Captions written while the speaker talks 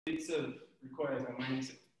itself requires a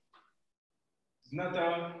mindset. It's not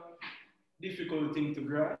a difficult thing to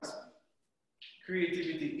grasp.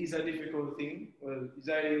 Creativity is a difficult thing. Well, it's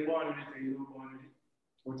either you're born with it or you're not born with it.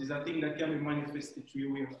 But it's a thing that can be manifested through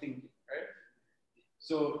your way of thinking, right?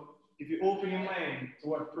 So if you open your mind to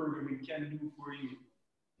what programming can do for you,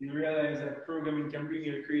 you realize that programming can bring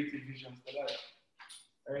your creative visions to life.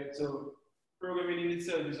 Right? So programming in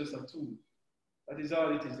itself is just a tool. That is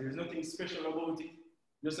all it is. There's nothing special about it.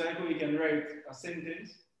 Just like how you can write a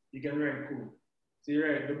sentence, you can write code. So you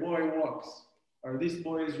write, the boy walks, or this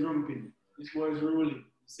boy is rumping, this boy is rolling.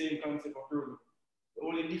 Same concept of programming. The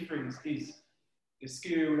only difference is the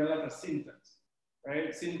skill with a lot of syntax.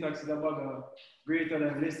 Right? Syntax is about a greater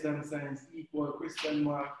than, less than signs, equal, question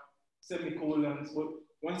mark, semicolons. But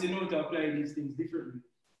once you know to apply these things differently,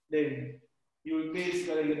 then you will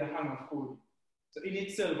basically get a hang of code. So in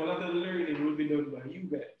itself, a lot of the learning will be done by you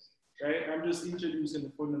guys, right? I'm just introducing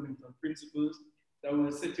the fundamental principles that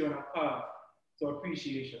will set you on a path to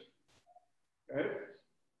appreciation, right?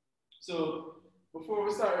 So before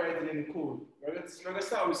we start writing any code, let's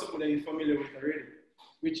start with something that you're familiar with already,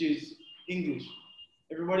 which is English.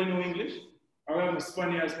 Everybody know English? I'm a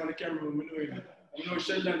Spaniard on the camera, we know it. I know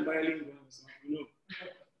Sheldon bilingual, so we know.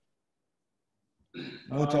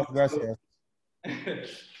 Muchas gracias.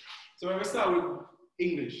 So we're going to start with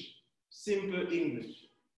English, simple English,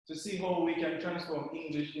 to see how we can transform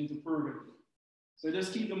English into programming. So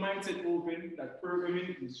just keep the mindset open that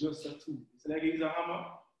programming is just a tool. It's like use a hammer,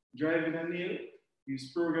 driving a nail,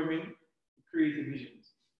 use programming to create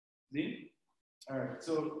visions. See? All right,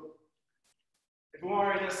 so if we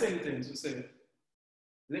want to write a sentence, we say,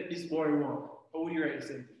 let this boy walk. How would you write a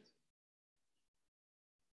sentence?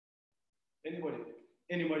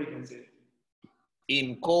 Anybody can say it.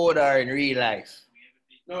 In code or in real life?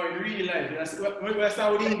 No, in real life. We're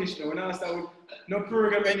start with English now. We're not start with no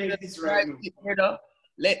programming this right now.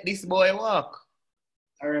 Let this boy walk.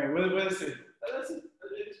 All right, well said. That's it.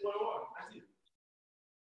 Let this boy walk. That's it.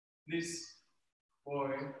 This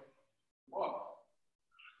boy walk.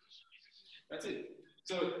 That's it.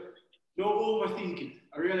 So don't overthink it.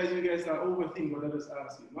 I realize you guys are overthinking what I just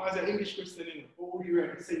asked you. Now, as an English question, how would you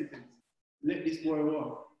write a sentence? Let this boy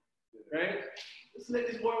walk. Right? Just let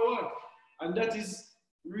this boy walk. And that is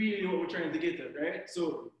really what we're trying to get at, right?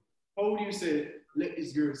 So, how would you say, let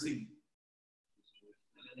this girl sing?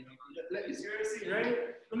 Let this girl sing, right?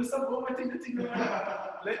 Gonna stop overthinking the thing.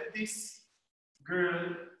 Let this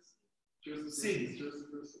girl sing.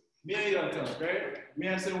 Me and you don't talk, right? Me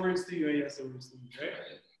I say words to you and you say words to me,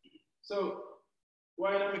 right? So,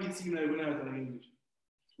 why not make it seem like we're not talking English?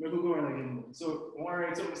 Maybe we'll go on again. So, I want to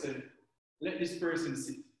write something say, let this person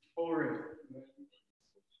sit. All right.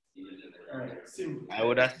 All right, simple. I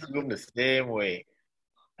would assume the same way.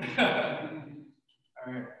 All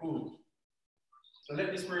right, cool. So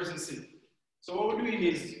let this person sit. So what we're doing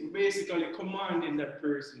is we're basically commanding that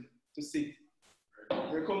person to sit.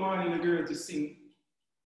 We're commanding the girl to sing.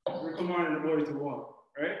 We're commanding the boy to walk,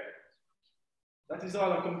 right? That is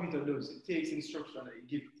all a computer does. It takes instruction that you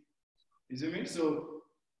give it. You see me? So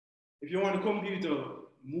if you want a computer,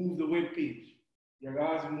 move the web page. You're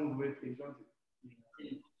going to move the web page, don't you?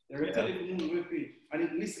 They're going to tell you to move the web page. And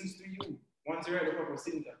it listens to you once you write the proper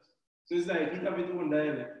syntax. So it's like it have its own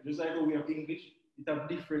dialect. Just like how we have English, it have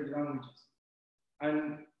different languages.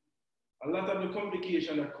 And a lot of the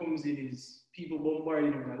complication that comes in is people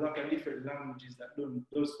bombarding with a lot of different languages that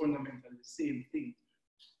does fundamentally the same thing,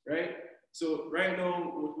 right? So right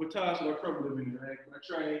now, we're talking about problem, right? We're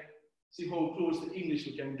trying to see how close to English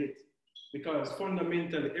we can get. Because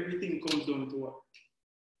fundamentally, everything comes down to what?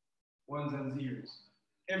 Ones and zeros.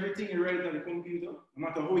 Everything you write on the computer, no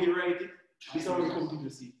matter how you write it, this is how the computer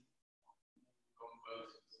sees it.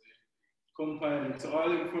 Compiling. So all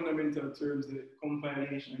the fundamental terms, the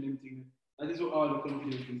compilation and everything, that is what all the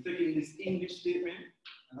computers do. Taking this English statement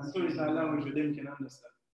and turn it in a language where them can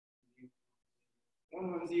understand.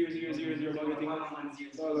 1100000,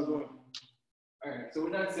 it's all about. All right, so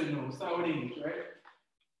with that said, now, start with English, right?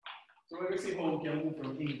 So we're going to see how we can move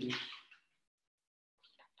from English.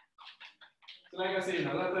 So like I said,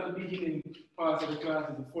 a lot of the beginning parts of the class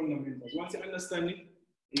is the fundamentals. Once you understand it,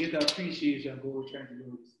 you get the appreciation of what we're trying to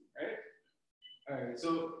do, right? All right, so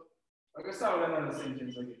I'm going to start with another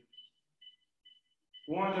sentence again.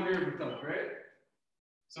 We want the girl to talk, right?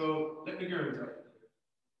 So let the girl talk.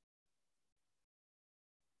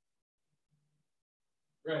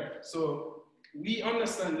 Right, so we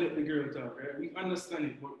understand let the girl talk, right? We understand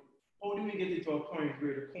it, but how do we get it to a point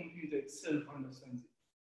where the computer itself understands it?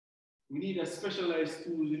 We need a specialized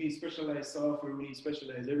tool, we need specialized software, we need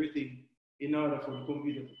specialized everything in order for the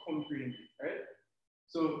computer to comprehend it, right?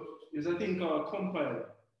 So there's a thing called compiler,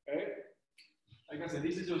 right? Like I said,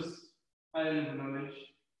 this is just high level knowledge.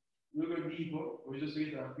 We'll go deeper, or just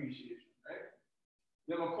get an appreciation, right?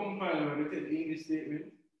 We have a compiler where we take the English statement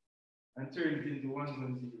and turn it into ones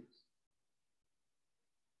and zeros.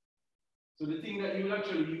 So the thing that you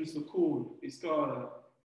actually use to code is called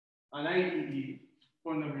an IDE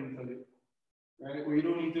fundamentally, right? Where you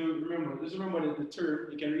don't need to remember, just remember that the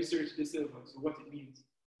term, you can research it yourself as to what it means.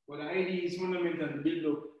 But the IDE is fundamentally built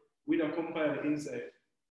up with a compiler inside,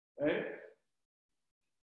 right?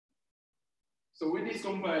 So with this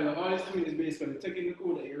compiler, all it's doing is basically taking the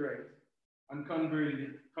code that you write and converting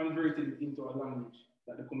it into a language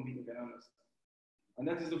that the computer can understand. And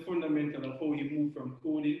that is the fundamental of how you move from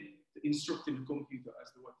coding to instructing the computer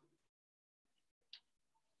as to what to do.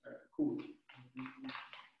 All right, cool.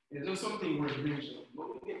 It's just something worth mentioning, but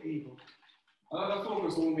we'll get deeper. A lot of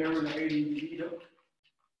focus won't be around the IDE either.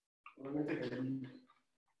 We're going to take a read.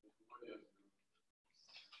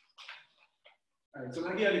 All right, so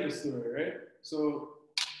I'll give you a little story, right? So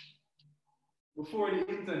before the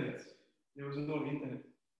internet, there was no internet,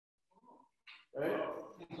 right?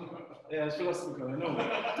 Yeah, it's philosophical, I know,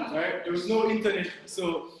 right? There was no internet,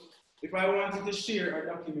 so if I wanted to share a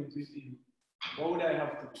document with you, what would I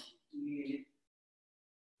have to do?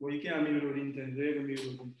 Well, you can't make it with the internet, you're going to be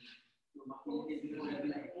able to.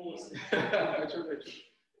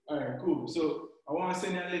 All right, cool. So I want to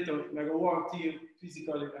send you a letter, like I walk to you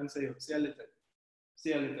physically and say, say a letter.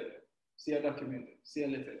 See a letter, see a document, see a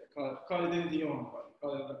letter. Call it anything you want,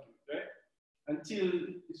 call it a document, right? Until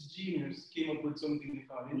this genius came up with something they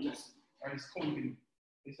call internet, or his company.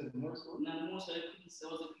 They said the most one? No, most of the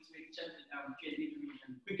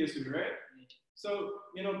quickest way, right? Yeah. So,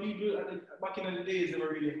 you know, people back in the days, they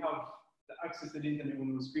never really have the access to the internet when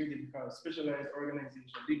it was created because specialized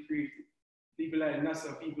organizations did create it. People like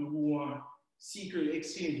NASA, people who want secret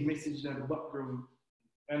exchange messages in the background.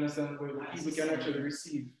 Understand where people can actually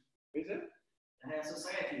receive. Is it? The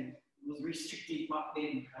society was restricted back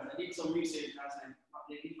then. I did some research last time.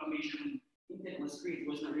 The information internet was created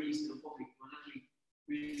was not released to the public. It was actually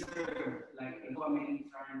reserved, like the government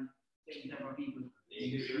and certain type of people.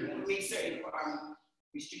 With certain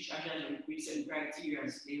restrictions with certain criteria,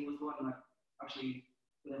 they was one that actually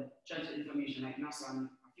transfer information like NASA and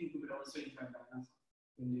a few people that was certified by NASA.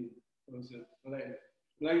 Indeed.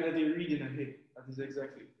 Like that you're reading ahead. That is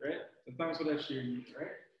exactly, right? So thanks for that sharing,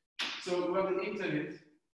 right? So we have the internet.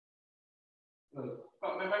 Well,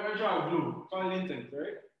 if I draw a blue, call it internet,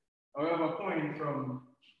 right? I have a point from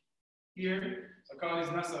here, so call this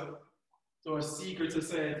NASA, to a secret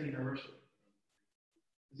society in Russia.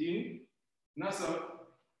 See? NASA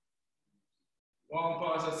want to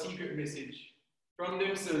pass a secret message from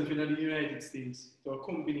themselves in the United States to a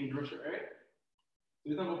company in Russia, right?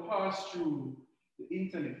 So they have a pass through the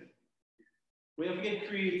internet. We have to get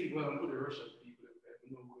creative. Well, I'm put the Russian people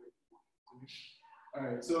in there. All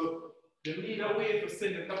right, so they need a way to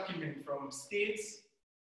send a document from states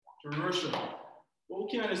to Russia. But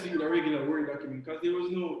we can't just do a regular Word document because there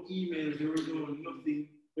was no emails, there was no nothing,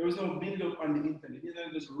 there was no build up on the internet. It's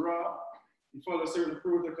not just raw. You follow certain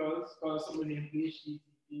protocols, call somebody named HTTP.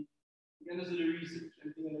 You can just do the research,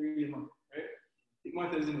 everything in the real matter, right? It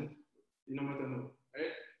matters enough. You know what I know,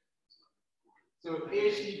 right? So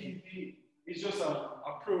HTTP is just a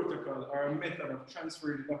protocol or a method of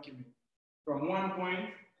transferring the document from one point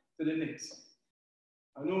to the next.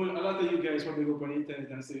 I know a lot of you guys probably go on the internet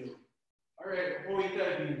and say, all right, how you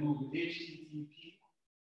type in Google, HTTP.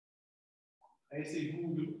 I say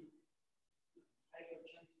Google.com,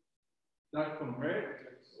 right?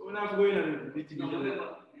 So we're not going on the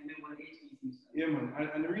yeah, man.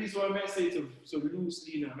 And the reason why I say it so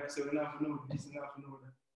loosely, you know, I say we have to know this and have to know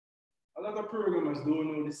that. A lot of programmers don't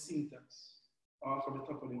know the syntax off of the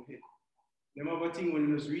top of their head. They have a thing when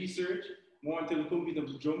you just research, want to tell the computer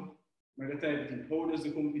to jump, but the type of thing, how does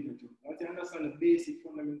the computer jump? Once you understand the basic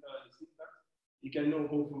fundamental of the syntax, you can know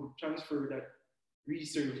how to transfer that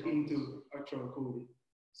research into actual coding.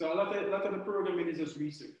 So a lot of the programming is just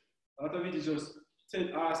research. A lot of it is just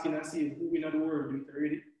asking and seeing who in the world do it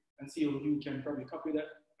already and see how you can probably copy that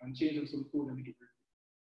and change up some code and make it work.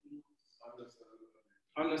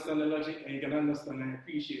 Understand the logic and you can understand and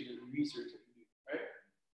appreciate the research that you do, right?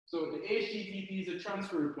 So the HTTP is a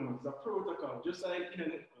transfer point, it's a protocol, just like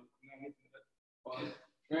internet,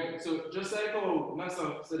 right? So just like how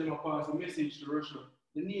NASA said they might pass a message to Russia,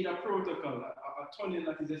 they need a protocol, a tunnel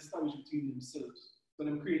that is established between themselves. So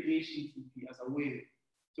they create HTTP as a way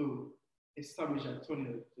to establish a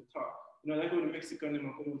tunnel to talk. You know, like when the Mexican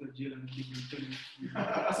them come out of jail and give them tunnel.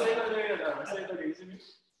 I say it again, you see me?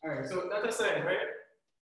 All right, so that's a sign, right?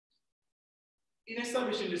 in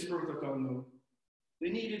establishing this protocol now, they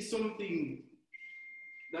needed something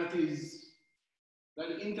that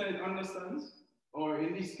the internet understands, or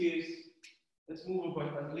in this case, let's move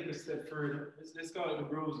up a little step further. Let's call it the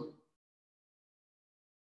browser.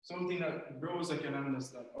 Something that the browser can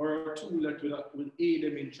understand, or a tool that will aid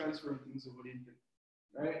them in transferring things over the internet,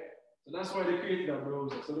 right? So that's why they created that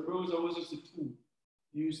browser. So the browser was just a tool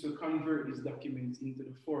used to convert these documents into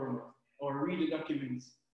the format, or read the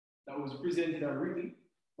documents that was presented or written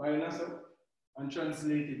by NASA and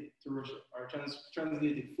translated to Russia, or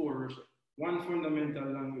translated for Russia. One fundamental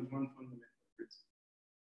language, one fundamental principle.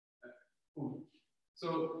 Cool.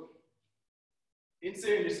 So, in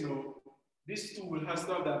saying this now, this tool has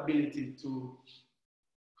to have the ability to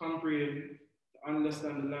comprehend, to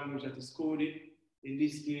understand the language that is coded, in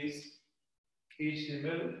this case,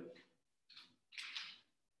 HTML.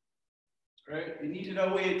 Right? It needed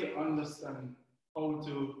a way to understand how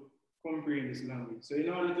to comprehend this language. So in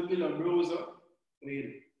order to build a browser,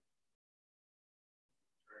 wait.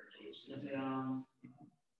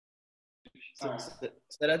 So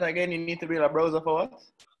that again, you need to build a browser for what?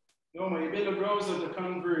 No, man, you build a browser to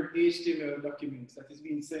convert HTML documents that is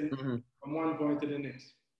being sent from one point to the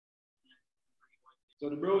next. So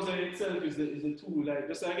the browser itself is a tool. Like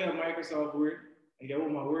just like I get a Microsoft Word, I get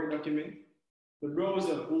my Word document. The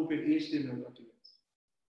browser open HTML documents.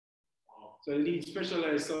 So they need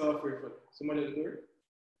specialized software for some of that word.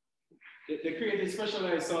 They created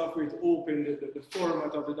specialized software to open the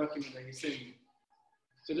format of the document that you're sending.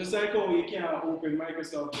 So just like how you can't open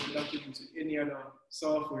Microsoft documents with any other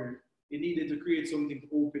software, they needed to create something to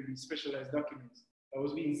open these specialized documents that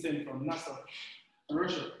was being sent from NASA to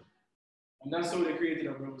Russia. And that's how they created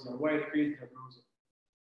a browser, why they created a browser.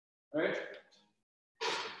 All right?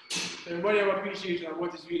 So everybody have appreciation of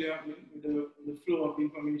what is really happening with the flow of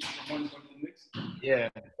information from one point to the next? Yeah,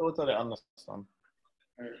 totally understand. All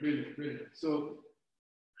right, brilliant, brilliant. So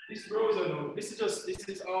this browser now, this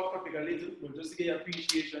is off topic a little, but just to get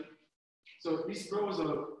appreciation. So this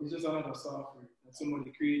browser is just another software that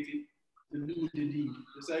somebody created to do the deed.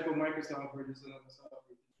 Just like a Microsoft Word is another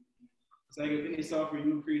software. It's like any software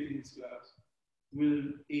you create in this class will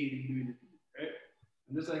aid in doing the deed, right?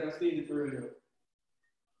 And just like I stated earlier,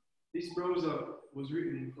 this browser was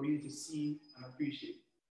written for you to see and appreciate.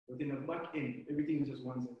 But in the back end, everything is just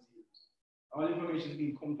ones and zeros. All information is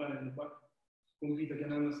being compiled in the back. Computer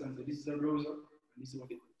can understand that this is a browser and this is what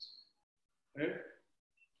it does. Right?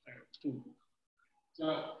 All right, cool.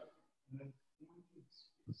 So,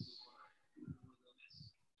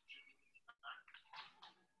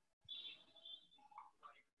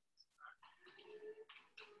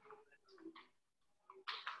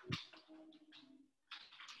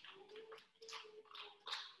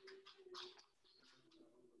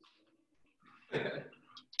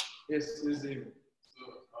 yes, yes, David. So,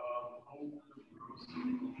 how would the browser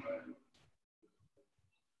compile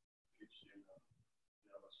HTML,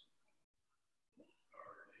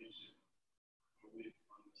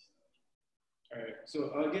 All right,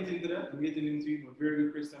 so I'll get into that. I'm getting into it, but very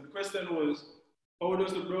good question. The question was, how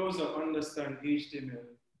does the browser understand HTML?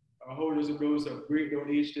 Or how does the browser break down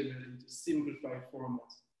HTML into simplified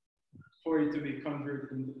formats for it to be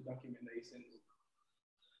converted into the document that you send?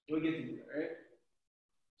 We'll get into that, right?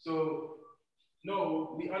 So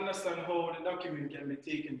now we understand how the document can be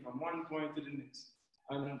taken from one point to the next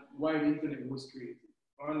and why the internet was created.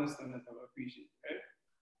 I understand that, I appreciate it, right?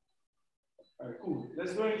 All right, cool.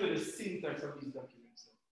 Let's go into the syntax of these documents.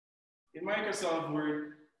 In Microsoft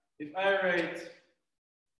Word, if I write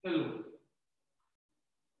hello,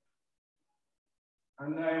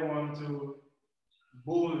 and I want to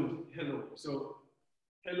bold hello. So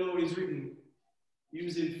hello is written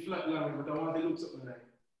using flat line, but I want to look something like.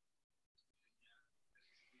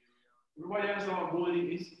 Everybody understand what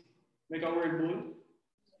bolding is? Make a word bold.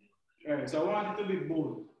 All right, so I want it to be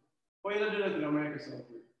bold. Why you do that in a Microsoft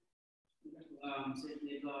Word? So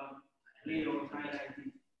they've layout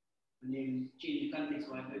highlighted and then change the context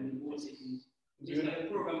while doing the bold settings. Just like the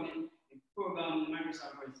program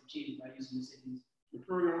Microsoft Word to change by using the settings. The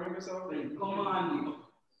program Microsoft Word? Like command,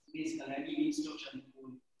 basically, I give you instruction to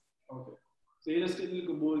bold. Okay. So you just get a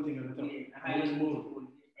little bold thing at the top. Yeah, I highlight bold.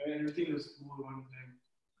 And everything is bold one time.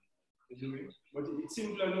 But it's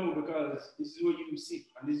simpler now because this is what you see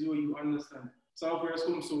and this is what you understand. Software has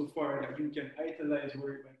come so far that you can italize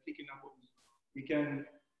Word by clicking a button. You can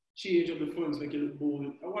change up the fonts, make it look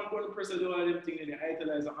bold. I want one person to do all them things and they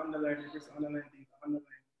italize and underline, they press underline things,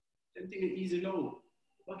 underline. Them things are easy now.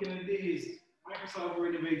 Back in the days, Microsoft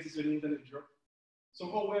Word never existed when the internet dropped.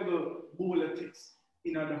 So however bold a text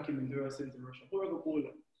in a document they are sent to Russia, however bold,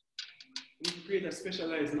 we need to create a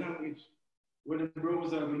specialized language what the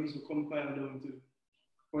browser will use to compile down to,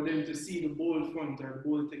 for them to see the bold font or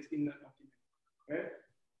bold text in that document, right?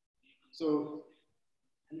 So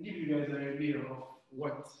I'll give you guys an idea of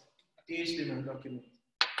what HTML document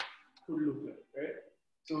could look like, right?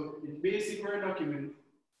 So in basic Word document,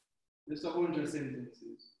 there's a bunch of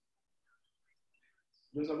sentences.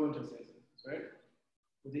 There's a bunch of sentences, right?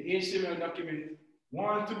 But the HTML document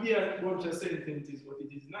want to be a bunch of sentences, but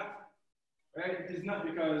it is not, right? It is not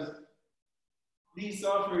because these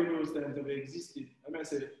software in those times have existed. I mean, I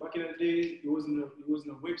said back in the days, it wasn't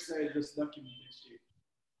a website, just document exchange.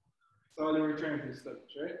 That's all they were trying to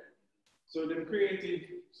establish, right? So they created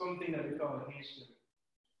something that they call HTML.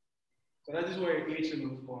 So that is where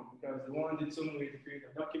HTML was born, because they wanted some way to create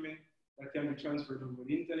a document that can be transferred over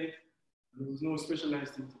the internet. There was no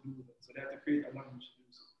specialized thing to do with that. So they had to create a language to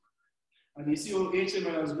do so. And you see how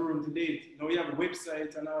HTML has grown to date. Now we have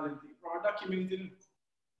websites and all of the documenting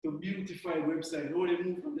to beautify website, how they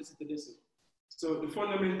move from this to this. So the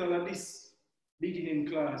fundamental of this beginning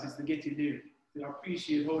class is to get you there, to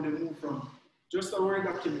appreciate how they move from just a Word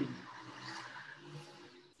document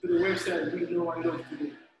to the website we know and love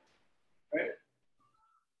today. Right?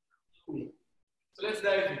 Cool. So let's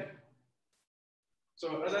dive in.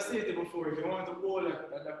 So as I stated before, if you want to pull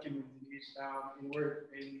a document in Word,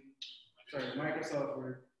 Microsoft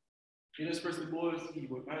Word, you just press the bold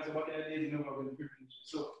keyboard. Man, so back in the days, you know how to privilege.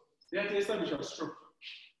 So they have to establish a structure,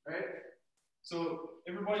 right? So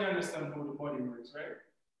everybody understands how the body works, right?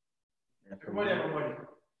 Everybody have a body.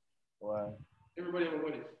 Wow. Everybody have a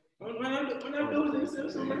body. When I'm doing this,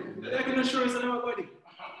 I can assure us about body.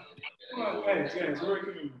 Come on, guys, work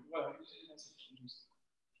with me. Wow.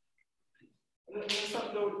 I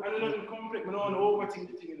don't know the complex, but I don't want to overthink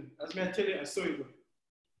the thing. As me I tell you, I saw it go.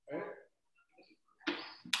 Right?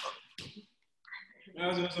 I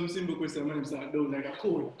was some simple question when I'm start doing like a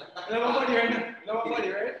code. I have a body right now. I have a body,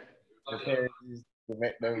 right? Okay, to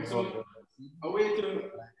make them So, a way to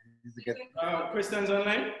questions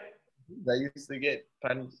online? I used to get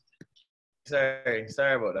panicked. Sorry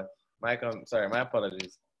about that. My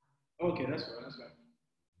apologies. Okay, that's fine.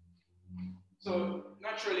 So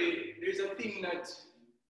naturally, there's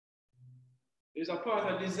a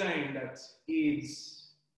part of design that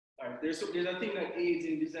aids. There's a thing that aids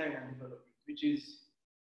in design and development, which is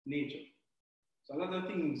nature. So a lot of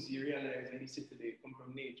things you realize when you sit today come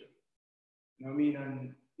from nature. You know what I mean?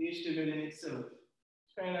 And HTML in itself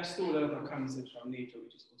kind of stole a lot of concepts from nature,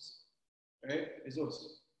 which is us. Right? It's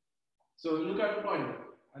us. So look at the body,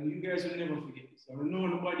 and you guys will never forget this. I will know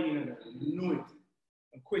the body in it, you know it.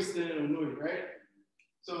 A question, you know it, right?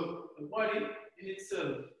 So the body in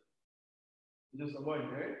itself is just a body,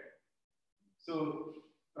 right? So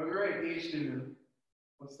I will write HTML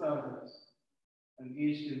for starters and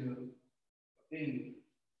HTML for ending.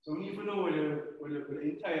 So we need to know where the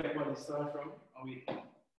entire body starts from and where it ends.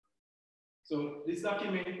 So this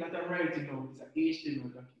document that I'm writing now is an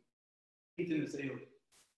HTML document. It's in the sale.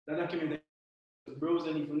 That document that the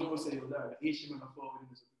browser needs to know say that HTML are forwarding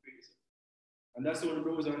this application. And that's what the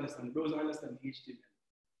browser understands. The browser understands HTML,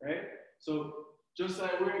 right? So just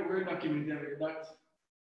like Word document there with that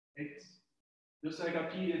X, just like a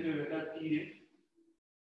PDF there with that PDF,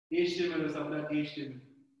 HTML is of that HTML.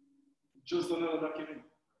 Just another document.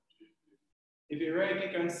 If you right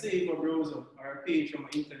click and save a browser or a page from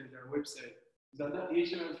an internet or a website, is that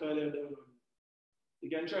HTML file there downloaded? You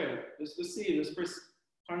can try it. Just to save, just press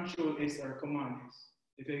Control S or Command S.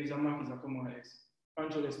 If you use a Mac, it's a Command S.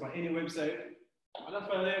 Control S for any website. And that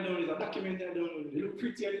file there downloaded, a document there downloaded. It look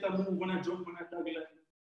pretty, a little move when I jump on a dog, like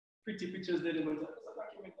pretty pictures there, but that's a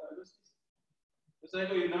document there. Just like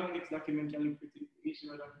how your Netflix document can look pretty,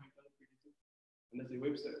 HTML document can look pretty too. And that's a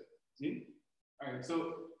website. See? Alright, so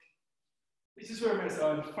this is where my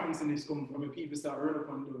fanciness comes from when people start running up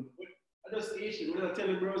and down. But I just HTML, when I tell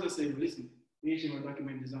the browser, say, listen, the HTML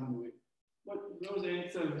document is on the way. But the browser in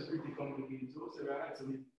itself is pretty complicated. So also I had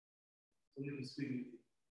some little squiggly.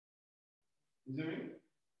 You see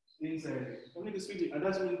me? Inside. Some little squiggly. And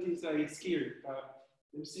that's when things are scary.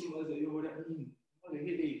 Them symbols that you know what that mean. What a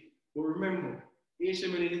headache. But remember,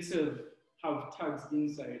 HTML in itself have tags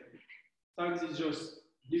inside. Tags is just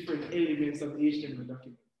different elements of the HTML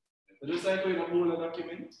document. So just like in a bold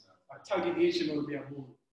document, a tag in HTML will be a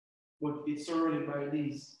bold. But it's surrounded by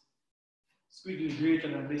these squiggly greater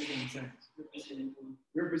than less than signs.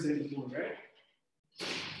 Representing bold, right?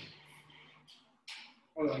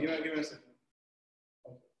 Hold on, give me a second.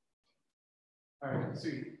 Okay. All right,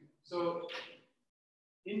 sweet. So,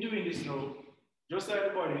 in doing this now, just like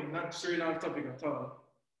the body, not straight off topic at all,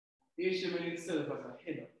 HTML itself has a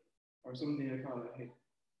header, or something I call a head,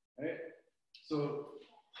 right? So,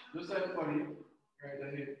 Just like the body,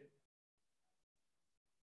 right ahead.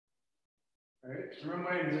 Right?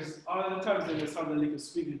 Remember, just all the times they just have the little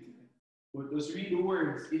squiggly thing. But just read the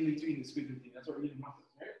words in between the squiggly thing. That's what really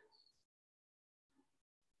matters, right?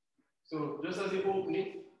 So just as you open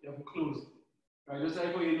it, you have to close it. Right? Just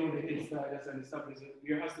like how you know the head start, that's and the stop is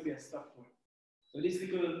there has to be a stop point. So this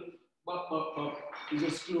little pop is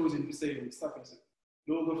just closing to say stop yourself.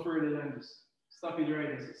 Don't go further than this. Stop it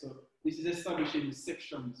right there. So this is establishing the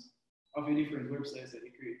sections of the different websites that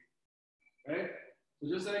you create. Right? So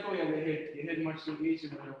just like how you have your head matches the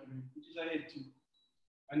HTML document, which is a head too.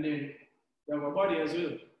 And then you have a body as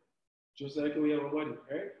well. Just like how you have a body,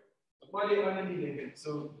 right? A body underneath the head.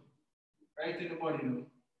 So right in the body now.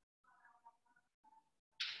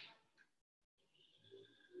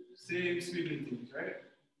 Same squiggly things, right?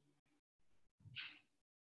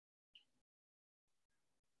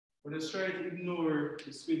 But let's try to ignore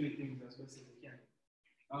the squiggly things as best as we can.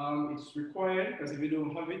 It's required because if you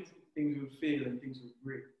don't have it, things will fail and things will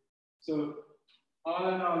break. So all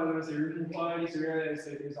in all, I'm going to say remove all this, realize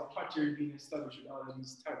that there's a pattern being established with all of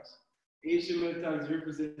these tags. HTML tags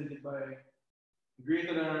represented by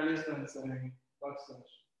greater than or less than sign,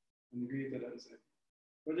 backslash, and the greater than sign.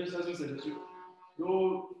 But just as we said,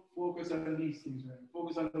 don't focus on these things, right?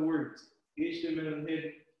 Focus on the words. HTML,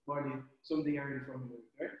 head, body, something already familiar,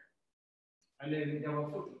 right? And then you have a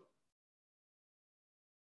footer.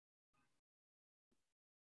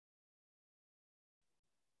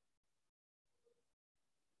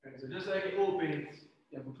 Right, so just like you open it,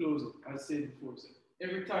 you have to close it, as I said before. So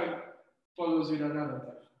every tag follows with another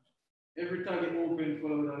tag. Every tag you open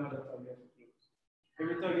follows with another tag you have to close.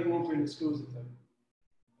 Every tag you open is close the tag.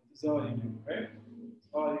 That's all you do, right? That's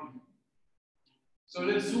all you do. So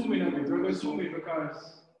let's zoom in a bit. We're going to zoom in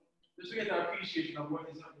because just to get an appreciation of what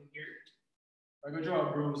is happening here, I'm going to draw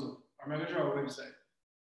a browser, or I'm going to draw a website.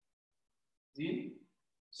 See?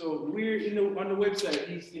 So we're on the website,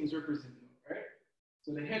 these things represent, right?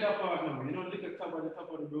 So the header part now, you know, look at the tab at the top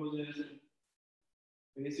of the browser.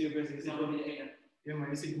 When you see your person, you see yeah, man,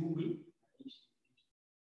 you see Google.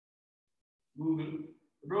 Google.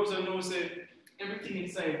 The browser knows that everything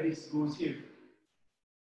inside this goes here.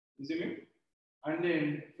 You see me? And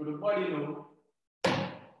then for the body now,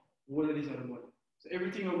 all of these are the body. So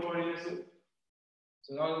everything will go in here.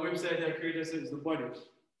 So all the website I created is the body.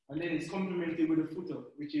 And then it's complemented with the footer,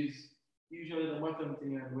 which is usually the bottom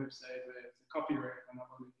thing on the website where it's a copyright and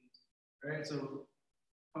other things. Right? So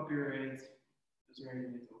copyright, just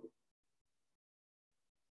writing it out.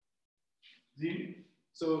 See?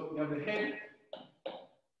 So you have the head,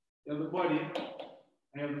 you have the body,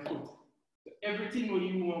 and you have the foot. So everything what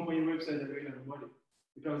you want for your website is going on the body.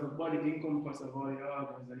 Because the body encompasses all the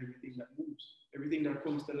organs and everything that moves. Everything that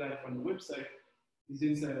comes to life on the website is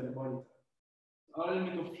inside of the body. All the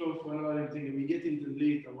little fluff and all the things we get into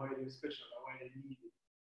later why they're special or why they need it.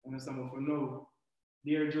 Understand? But for now,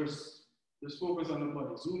 they're just focus on the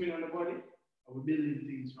body. Zoom in on the body, and we're building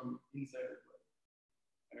things from inside the body.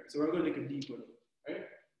 All right, so we're going to take a deeper look. Right?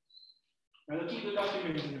 And I'll keep the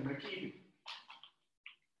document in there, keep it.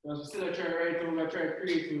 Because we still try to write, we're going to try to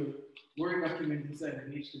create a Word document inside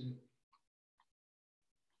the HTML.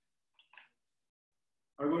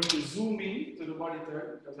 I'm going to zoom in to the body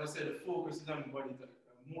tag, because I said the focus is on the body tag.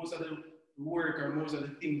 Most of the work or most of the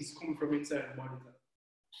things come from inside the body tag.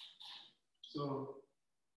 So,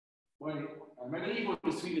 body, I'm going to leave out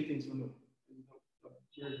the sweet things for now.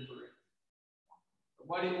 Very correct. The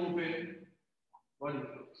body open, body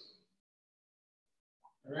close.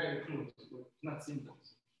 All right, close, but not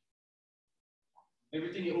syntax.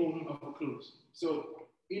 Everything you open have to close. So,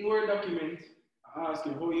 in Word document, I ask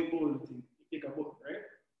you how you bold the thing. You click a button, right?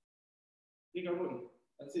 Click a button.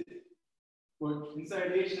 That's it. But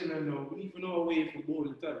inside HTML now, we need to know a way to bold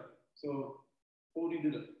the tag. So, how do you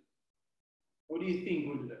do that? How do you think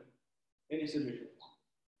we'll do that? Any suggestions?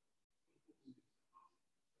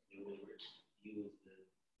 Use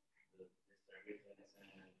the target and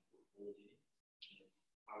bold it,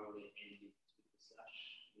 power it, end it with the slash.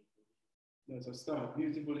 That's a start.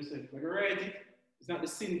 Beautifully said. When I write it, it's not the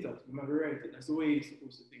syntax. When I write it, that's the way you're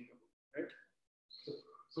supposed to think about it, right?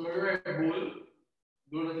 So when I write bold,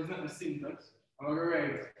 though that is not the syntax, I'm going to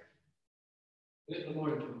write, let the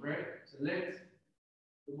boy come, right? So let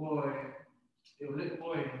the boy,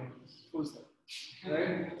 full stop,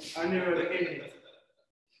 right? And then the end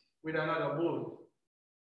with another bold.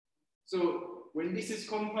 So when this is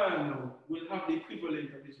compiled now, we'll have the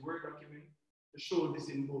equivalent of this Word document to show this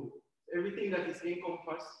in bold. Everything that is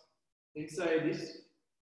encompassed inside this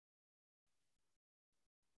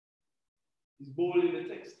is bold in the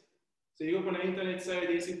text. So you open an internet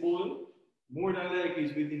site, you see bold, more than likely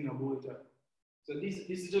is within a bow tie. So this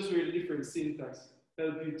is just where the different syntax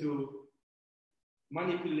help you to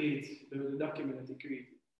manipulate the document that you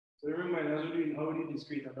created. So remember, as we're doing, how we did this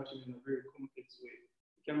create a document in a very complex way.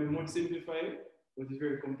 It can be much simplified, but it's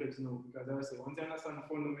very complex now because as I say, once you understand the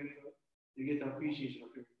fundamental, you get appreciation of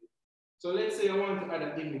everything. So let's say I want to add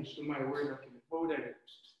an image to my Word document. How would I do it?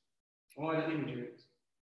 I want an image, right?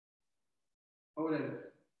 How would I do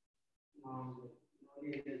it? The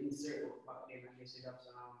insert back then, I guess you have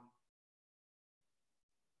some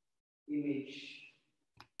image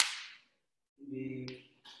the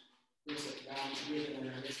You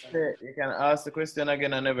can ask the question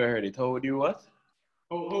again. I never heard it. How would you what?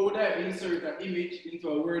 How would I insert an image into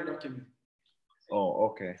a Word document? Oh,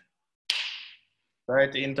 okay.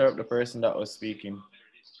 Sorry to interrupt the person that was speaking.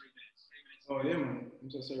 Oh, yeah, man. I'm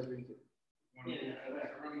so sorry for interrupting.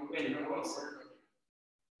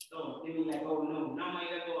 So they mean like, oh no, now I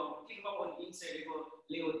gotta go think about what insert, they go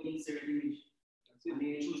layout insert image. That's it. And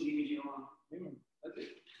then choose the image you want. Yeah, that's it.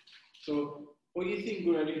 So what do you think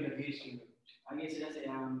we're doing in the HTML? I guess that's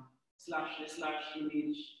a slash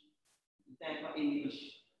image, the type of image,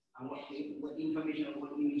 and what information of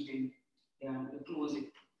what image then close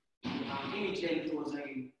it. Image then close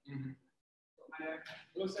again.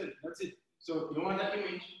 Well said, that's it. So you want that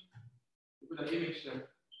image, you put that image there.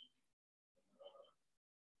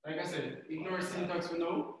 Like I said, ignore syntax for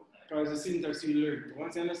now, because the syntax you learn.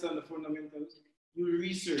 Once you understand the fundamentals, you will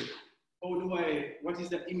research. What is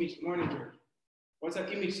that image manager? What's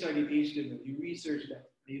that image tag in HTML? You research that,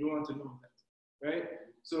 and you don't want to know that, right?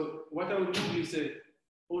 So what I would do is say,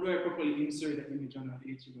 how do I properly insert the image on the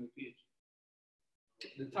HTML page?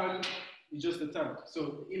 The tag is just the tag.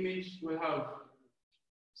 So the image will have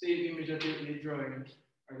same image that you're drawing,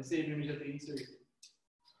 or the same image that you insert.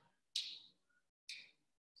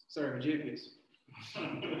 Sorry, JPEG.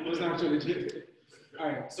 It was actually JPEG. All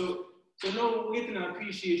right, so now we're getting an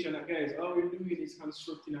appreciation that, guys, all we're doing is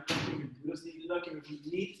constructing a document. We just need the document to be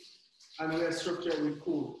neat, and we're structured with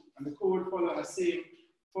code. And the code follows the same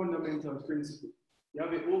fundamental principle. You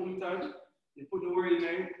have an open tag, you put the word in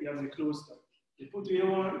it, you have a close tag. You put where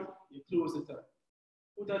you want, you close the tag.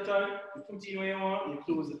 Put a tag, you put in where you want, you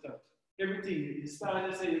close the tag. Everything, you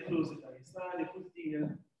start, you say you close the tag. You start, you put it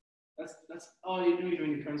in. That's all you're doing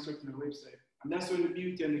when you're constructing a website. And that's when the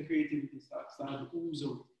beauty and the creativity start to ooze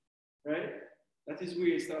out, right? That is where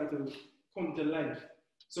it starts to come to life.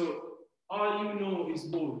 So all you know is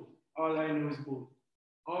bold. All I know is bold.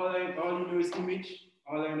 All you know is image.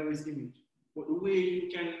 All I know is image. But the way you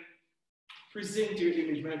can present your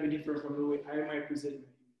image might be different from the way I might present my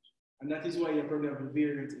image. And that is why you probably have a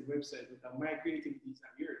variant in website, but my creativity is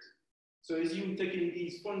not yours. So it's you taking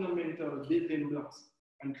these fundamental building blocks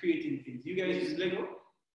and creating things. You guys use Lego?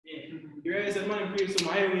 Yeah. You guys said, man, create some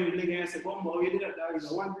highway with Lego. I said, Bumbo, you did that. That is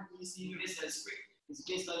a one brick PC. It's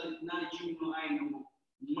based on knowledge you know, I know,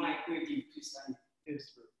 my creative twist on it.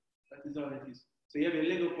 Yes, bro. That is all it is. So you have a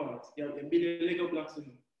Lego part. You have a billion Lego blocks in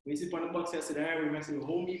it. When you sit on the box, I said, the highway, I said,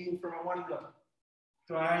 how me move from a one block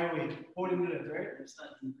to a highway? How do you do that, right?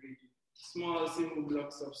 Starting creative. Small, simple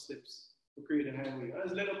blocks of steps to create a highway.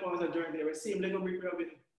 As Lego parts are joined there, same Lego brick we have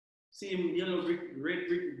in. Same yellow brick, red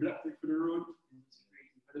brick, black brick for the road.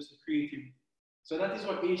 Just creative. So that is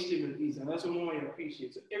what HTML is, and that's what more I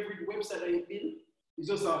appreciate. So every website that you build is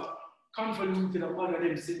just a convoluted of all of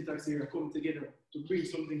them syntax here come together to bring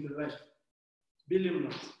something to life. Building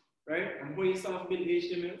blocks, right? And when you start building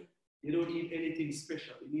HTML, you don't need anything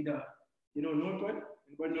special. You need a, notepad.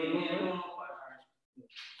 Anybody know notepad?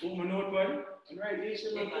 Open a notepad and write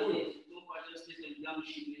HTML code. Notepad just is like young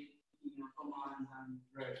sheet, commands and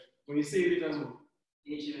right. When you save it as well.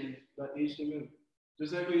 HTML. That HTML.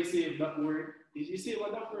 Just like when you save that word, you save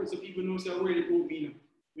that word so people know say where it will mean.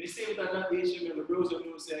 When you save that HTML, the browser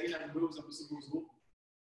knows say in the browser we're supposed to open.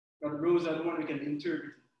 But the browser the one we can interpret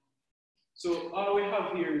it. So all we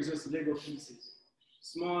have here is just Lego pieces.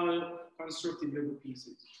 Small constructed Lego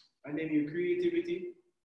pieces. And then your creativity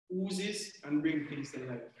oozes and brings things to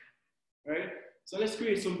life. Right? So let's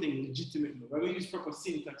create something legitimate now. We're going to use proper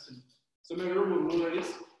syntax in it. So maybe everyone know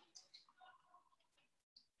this.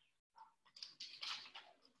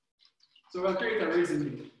 So I'll create a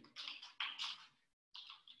resume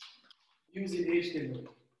using HTML.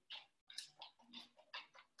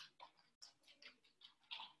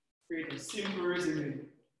 Create a simple resume.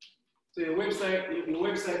 So your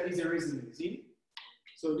website is a resume, see?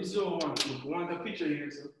 So this is what we want. We want a picture here,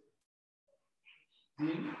 so.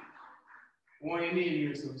 We want your name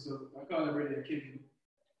here, so I call it brother Kevin.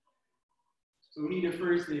 So we need the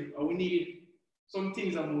first name, or we need some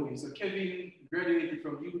things I'm moving. So Kevin graduated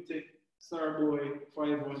from UTech, Starboy,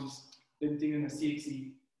 5 ones, them thing in a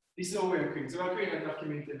CXC. This is how we're creating. So I create a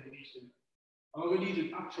document in the HTML. I'm going to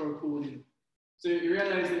use actual coding. So you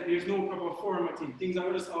realize that there's no proper formatting. Things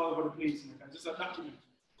are just all over the place. Like just a document,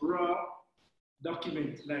 raw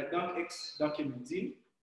document, like docx document. See?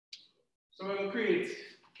 So I'm going to create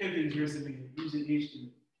Kevin's resume using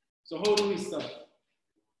HTML. So how do we start?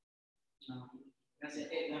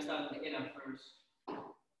 Let's start with the header first.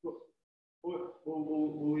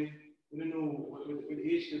 We don't know with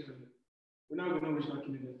HTML. We're not going to know which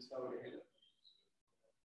document to start with the header.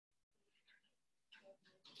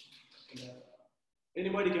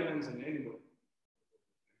 Anybody can answer, anybody.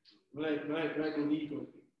 Like a legal.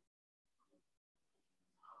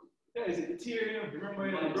 Yeah, it's here, you know.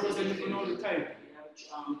 Remember, the browser you know the type.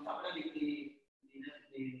 Top of the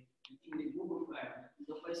Google file.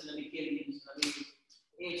 The first that became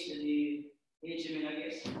HTML, I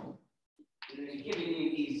guess. The Kevin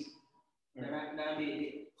name is that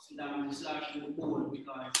the slash the board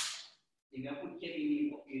because they have put Kevin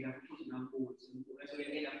name up here, they have put it on board. So that's where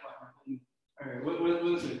the header part coming. Alright,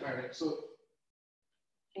 what is it? Alright, so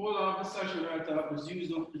all of the session right up was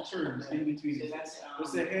used up the terms in between. So that's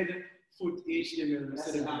what's the head, foot, HTML,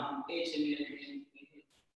 that's HTML.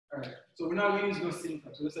 Alright, so we're not going to use no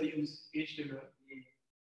syntax, so let's say use HTML.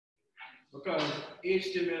 Because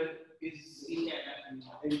HTML is the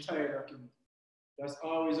entire document. That's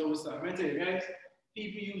always our start. I'm going to tell you guys,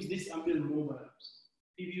 people use this and build mobile apps.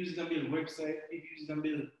 People use it and build websites. People use it and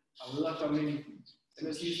build a lot of many things. And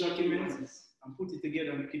let's use documents and put it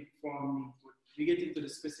together and keep forming. We get into the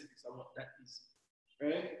specifics of what that is.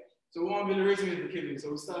 Right? So we want to build a resume for Kevin.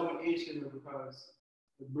 So we start with HTML because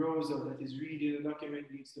the browser that is reading the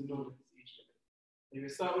document needs to know that it's HTML. If you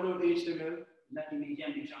start without HTML, document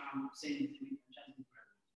can be sent to me.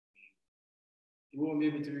 You won't be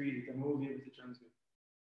able to read it and won't be able to transmit.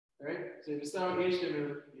 Right? So if you start with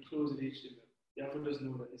HTML, you close with HTML. You have to just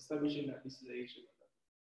know that, establishing that this is a HTML.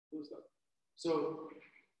 Cool stuff. So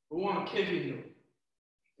we want Kevin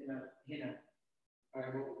though. Header.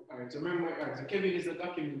 Alright, so remember, so Kevin is the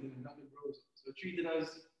document and not the browser. So treat it as,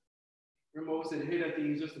 remember what I said, the header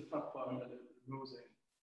thing is just the top part of the browser.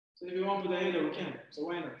 So if you want to put a header, we can. So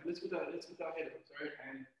why not? Let's put our header. Sorry,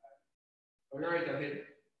 and I'll write a header.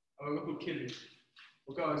 I'm gonna put Kevin.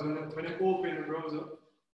 Because when I open the browser,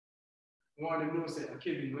 I want to know say a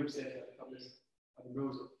Kevin website at the top of the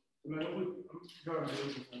browser. So I'm gonna go on the browser for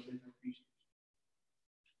a better appreciation.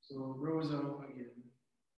 So browser again.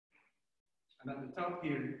 And at the top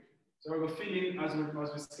here, so we're going to fill in as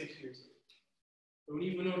we sketch here. So we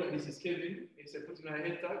need to know that this is Kevin. It's a put in our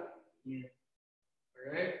head tag. Yeah.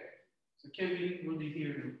 All right. So Kevin will be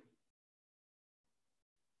here now.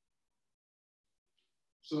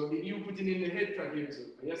 So if you put it in the head tag here, so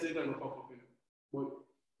I just said that will pop up here. But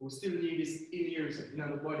we'll still need this in here, so in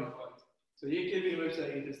the body part. So here Kevin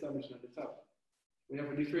website is established at the top. We have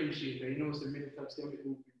a differentiator. You know, so many tabs can be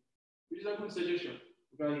open. Which is a good suggestion.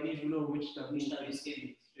 Because you need to know which tab is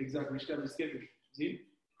Kevin. Exactly, which tab is Kevin. See?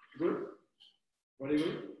 Good? Very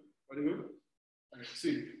good? Very good? Alright,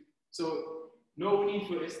 sweet. So now we need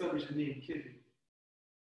to establish the name Kevin.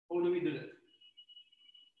 How do we do that?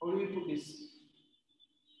 How do we put this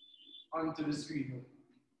onto the screen?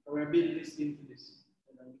 How do we build this into this?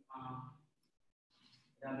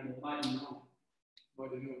 That'll be the body now.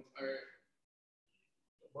 Body note. Alright.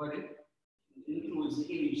 Body. It includes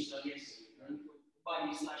the image, so yes.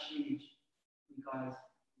 Body slash image because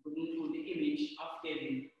we include the image of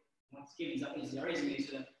Kevin, what Kevin's is the resume,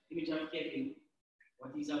 so the image of Kevin,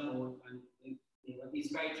 what he's about, and what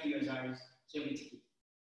his criteria are, so everything.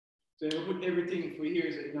 So you put everything for here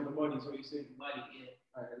in the body, is what you're saying? Body, yeah.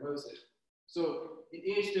 Alright, well said. So in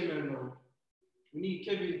HTML now, we need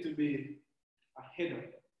Kevin to be a header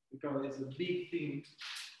because it's a big thing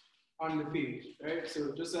on the page, right?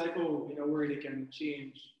 So just like how in a word you can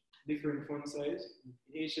change different font size,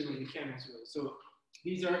 in HTML you can as well. So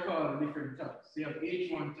these are called different tags. So you have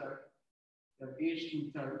H1 tag, you have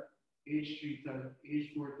H2 tag, H3 tag,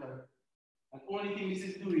 H4 tag. And the only thing this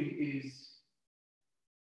is doing is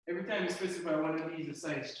every time you specify one of these, the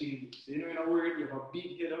size changes. So you know in a word you have a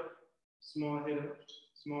big header, small header,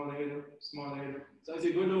 small header, small header. So as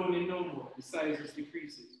you go down in number, the size just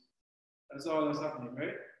decreases. That's all that's happening,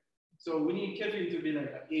 right? So we need Kevin to be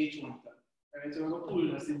like an H1 tag. Right, so I'm going to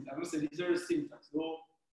pull the syntax. I'm going to say these are the syntax. Don't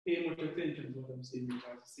pay much attention to what I'm saying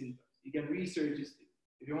because the syntax. You can research this thing.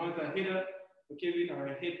 If you want a header for Kevin or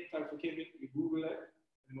a head tag for Kevin, you Google it,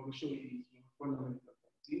 and I'm going to show you these fundamental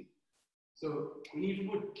things. See? So we need to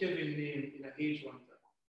put Kevin name in an H1 tag.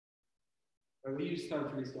 But we use tag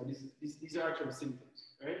for this one. These are actual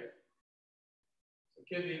syntax, right? So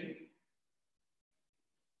Kevin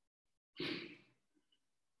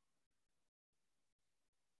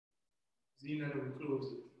Zena will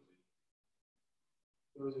close it.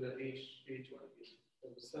 Close it at H1 again. So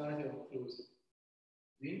we start here and close it.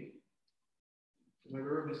 See? So my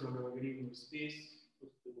verb is number, we need more space.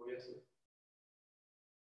 Put the boy yes.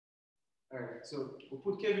 Alright, so we'll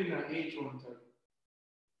put Kevin at H1 tag.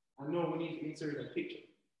 And now we need to insert a picture.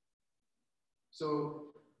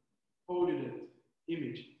 So how do that?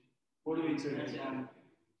 Image. How do we insert that?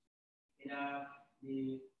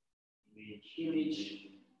 The image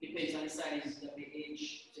depends on the size of the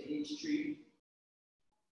H to H3.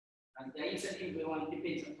 And the insert image one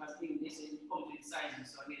depends on this is complete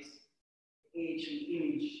sizes. So I guess H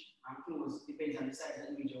image and close depends on the size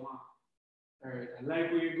of the image you want. Alright, I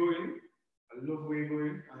like where you're going. I love where you're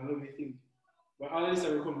going. And I love your thinking. But all this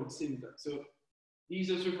are coming syntax. So these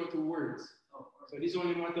just refer to words. So this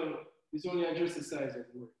only adjusts the size of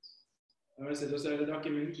words. And I said, just like the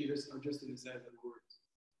document, you just adjusting the size of the words.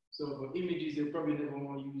 So for images, you probably never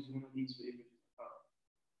want to use one of these for images.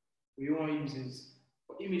 What you want to use is,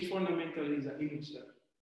 for image fundamentally is an image tag.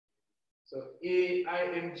 So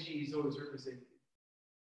AIMG is always represented.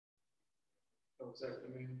 Oh, sorry,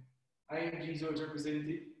 IMG is always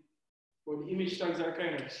represented. But the image tags are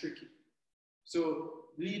kind of tricky. So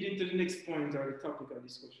leading to the next point or the topic of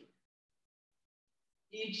discussion.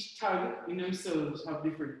 Each tag in themselves have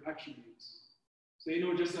different attributes. So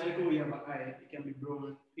just like how you have an eye, it can be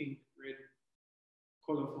brown, pink, red,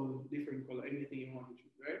 colorful, different color, anything you want to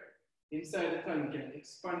choose, right? Inside the tag, you can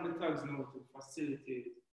expand the tags now to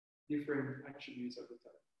facilitate different attributes of the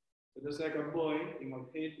tag. So just like a boy, you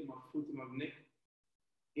have head, you have foot, you have neck,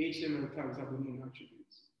 HTML tags have their own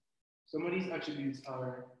attributes. Some of these attributes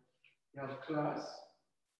are, you have class,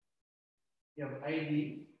 you have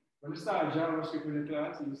ID. When you start JavaScript in the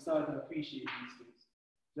class, you start to appreciate these things.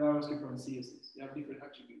 JavaScript and CSS, you have different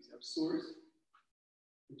attributes. You have source,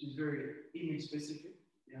 which is very image specific.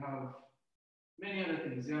 You have many other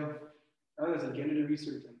things. You have others that get into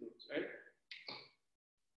research on those, right?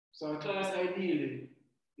 So a class ideally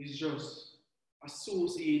is just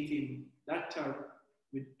associating that tag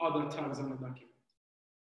with other tags on the document.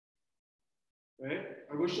 Right?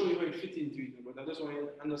 I'm going to show you how it fits into it, but I just want you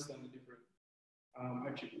to understand the different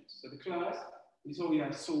attributes. So the class is how we are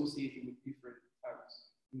associating with different tags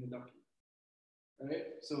in the document. Right?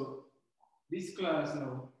 So this class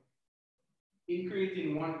now, in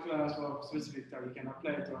creating one class for a specific tag, you can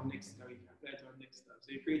apply it to our next tag, you can apply it to our next tag.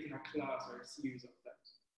 So you're creating a class or a series of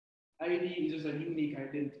tags. ID is just a unique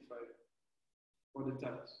identifier for the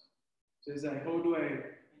tags. So it's like, how do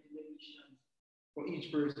I, for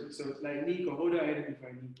each person. So it's like Nico, how do I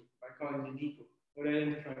identify Nico? By calling him Nico. How do I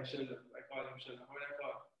identify Sheldon? By calling him Sheldon. How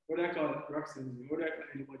do I call Roxanne's name? How do I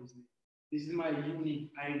call anybody's name? This is my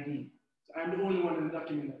unique ID. So I'm the only one in the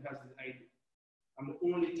document that has this ID. I'm the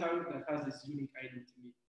only tag that has this unique ID to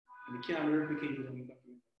me. And it can't be replicated on the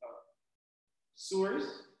document at all.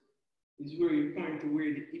 Source is where you point to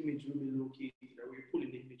where the image will be located or where you're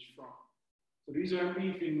pulling the image from. So the reason I'm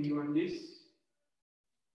briefing you on this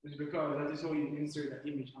is because that is how you insert that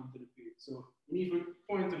image onto the page. So you need to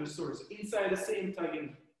point to the source. So inside the same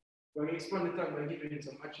tagging, we're going to expand the tag by giving it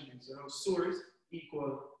some attributes. So now source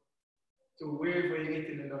equal to wherever you're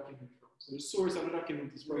getting the document from. So the source of the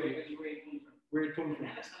document is probably where it comes from.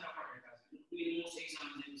 That's not a part of that. We most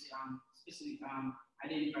examples specific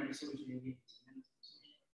identify the source you get.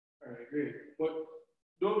 All right, great. But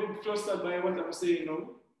don't be flustered by what I'm saying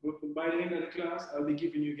now. But by the end of the class, I'll be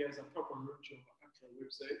giving you guys a proper virtual actual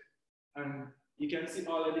website. And you can see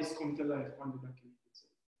all of this come to life on the document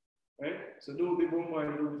itself. Right? So don't be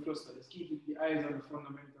bombarded, don't be flustered. Just keep the eyes on the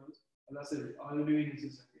fundamentals. As I said, all you're doing is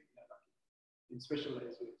just creating that document in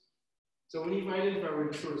specialized ways. So when you identify where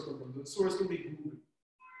the source comes from, the source could be Google.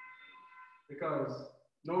 Because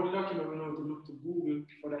now the document will know to look to Google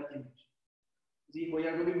for that image. See, but you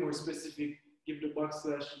have to be more specific, give the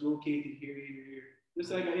backslash located here, here, here.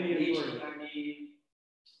 Just like any other word.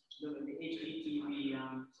 The HTTP,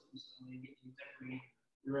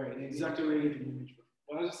 right, exactly where you get the image from.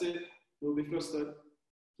 But as I said, we'll be flustered.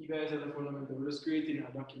 Keep eyes on the fundamental. We're just creating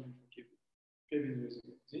a document for Kevin. Kevin using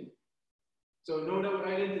it. See? So now that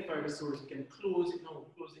we identify the source, we can close it now,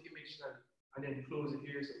 close the image tag, and then close it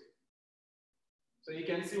here. So you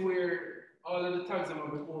can see where all of the tags have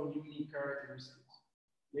their own unique characteristics.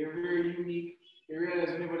 They're very unique. You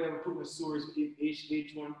realize whenever they have put a source with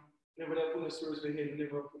H1, whenever they put a source with head,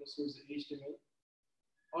 whenever they put a source with HTML,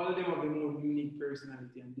 all of them have their own unique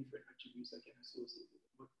personality and different attributes that can associate with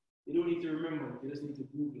them. But you don't need to remember it, you just need to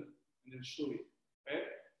Google it and then show you. Right?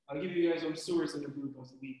 I'll give you guys some source in the group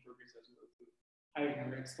as we progress as well to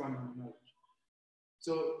heighten or expand on the knowledge.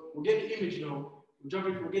 So we'll get the image now.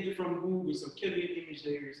 We'll get it from Google. So Kevin image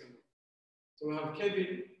there. So we have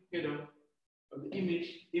Kevin header of the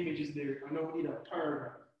image is there, and now we need a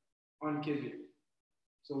paragraph on Kevin.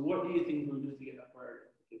 So what do you think we'll do to get that paragraph?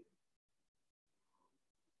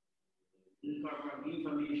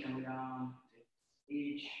 Information with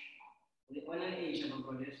age, one an age of a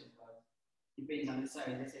goddess, depends on the size.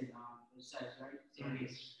 They said the size, right? So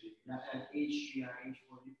that H3 or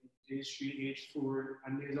H4 different. H3, H4,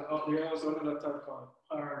 and there's also another tab called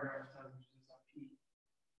paragraph tab, which is a P.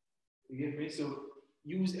 You get me? So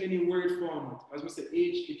use any word format. As we said,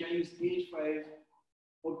 H, you can use H5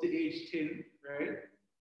 up to H10, right?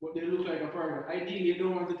 But they look like a paragraph. Ideally, you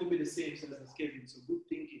don't want it to be the same size as Kevin. So good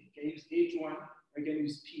thinking. You can use H1, or you can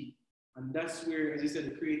use P. And that's where, as you said,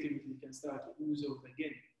 the creativity can start to ooze out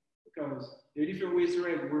again. Because there are different ways to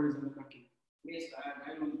write words in the document. Yes,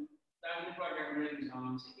 I don't start the paragraph writing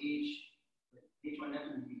H1 that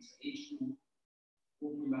would be H2,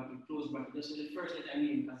 open bracket, close bracket. Just the first letter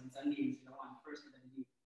name, because it's a name, so I want the first letter name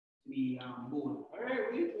to be bold. All right,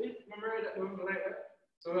 wait. Remember that one like that?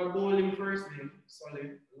 So we're bowling first name,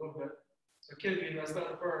 solid, I love that. So Kelvin, let's start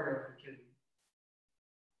the paragraph for Kelvin.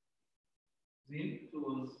 See?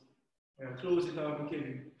 Close. Yeah, close it out for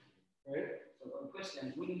Kelvin. Right? So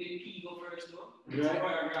question, wouldn't the P go first though? Right.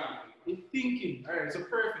 Paragraph. You're thinking. All right, so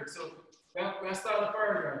perfect. So we're start the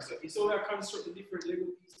paragraph. So it's all that construct the different Lego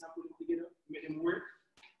pieces and put them together, make them work.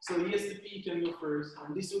 So yes, the P can go first,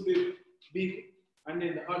 and this will be big, and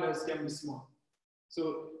then the others can be small.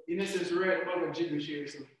 So in essence, we write about a gibberish here,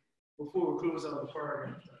 so before we close out the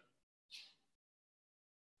paragraph.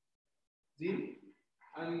 See?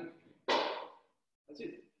 And that's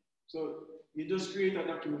it. So you just create a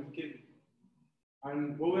document for Kevin.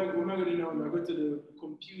 And what we're going to do now, we're going to the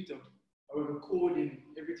computer, and we're coding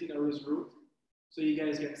everything that was wrote, so you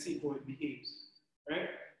guys can see how it behaves. Right?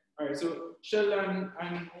 All right, so Sheldon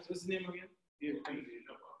and what's the name again? Yeah,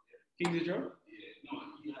 Kingsley Joe? Yeah, no,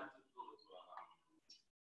 you have to go to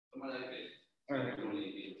somebody like that. All right.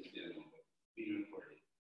 Being recorded.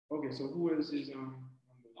 Okay, so who else is I know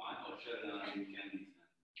Sheldon and Candice and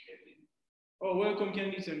Kevin. Oh, welcome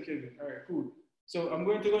Candice and Kevin. All right, cool. So I'm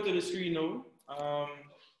going to go to the screen now.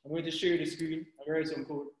 I'm going to share the screen. I'll write some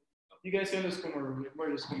code. You guys can just come around.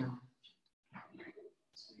 Just come around.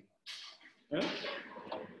 Huh?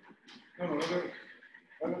 No,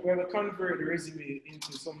 we're going to convert the resume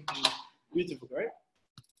into something beautiful, right?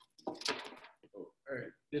 Oh, all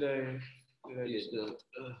right. Did I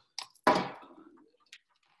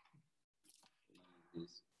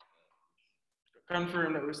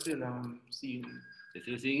confirm that we're still seeing? You're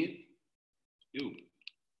still seeing it? You.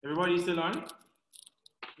 Everybody still on?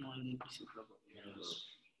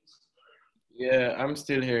 Yeah, I'm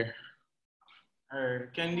still here. All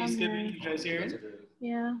right. Candice, Kevin, you guys hear it?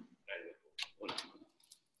 Yeah.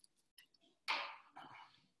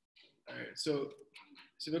 All right. So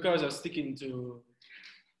because I'm sticking to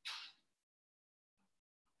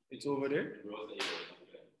it's over there.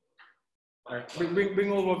 All right.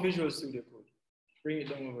 Bring over Visual Studio Code. Bring it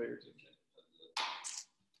down over here.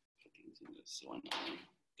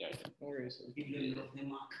 No worries.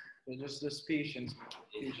 So just patience.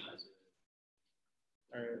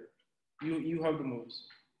 All right. You have the most.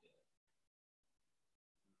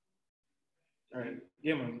 All right.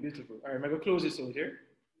 Yeah, man. Beautiful. All right. I'm gonna close this out here.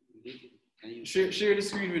 Share the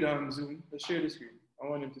screen with Zoom. Let's share the screen. I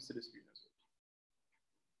want him to see the screen as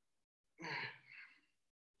well.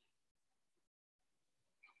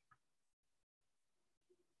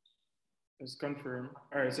 Let's confirm.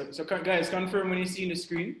 All right. So guys, confirm when you see the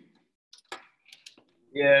screen.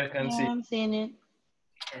 Yeah, I can see. I'm seeing it.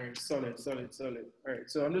 All right, solid. All right,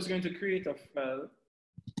 so I'm just going to create a file.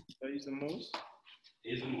 I use the mouse. All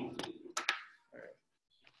right.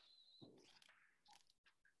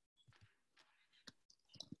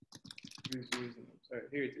 Use the mouse. All right,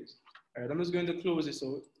 here it is. All right, I'm just going to close this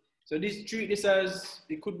out. So treat this as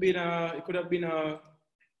it could have been a.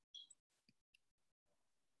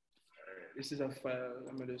 This is a file.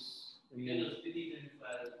 I'm gonna just. delete the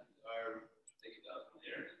file or take it out from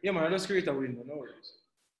there. Yeah, man. I'll just create a window. No worries.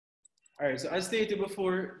 All right. So as stated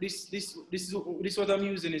before, this is what I'm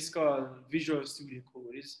using is called Visual Studio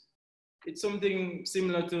Code. It's something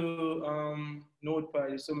similar to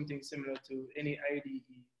Notepad. It's something similar to any IDE.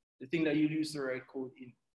 The thing that you use to write code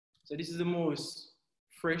in. So this is the most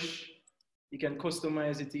fresh. You can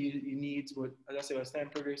customize it to your needs, but as I said, as time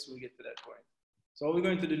progresses, we'll get to that point. So what we're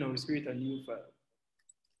going to do now is create a new file,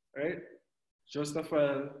 right? Just a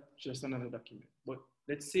file, just another document. But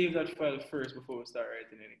let's save that file first before we start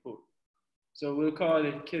writing any code. So we'll call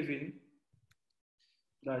it Kevin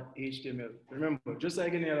 .html. Remember, just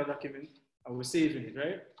like any other document, I was saving it,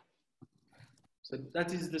 right? So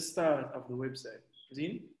that is the start of the website.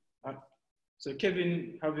 See? So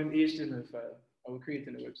Kevin having HTML file, I will create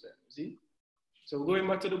in the website. See? So going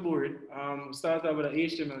back to the board, we'll start out with an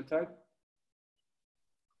HTML tag.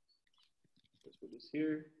 Let's put this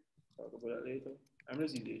here. Talk about that later. I'm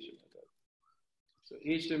just using the HTML tag. So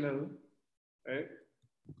HTML, right?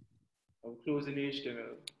 I'll close in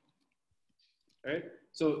HTML, right?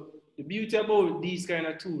 So the beauty about these kind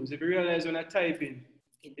of tools, if you realize when I type in,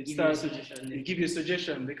 it starts to give you a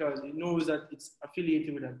suggestion because it knows that it's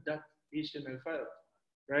affiliated with that HTML file,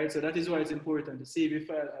 right? So that is why it's important to save your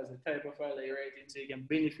file as a type of file that you write in so you can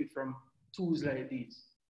benefit from tools like these.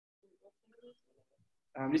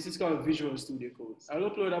 This is called Visual Studio Code. I'll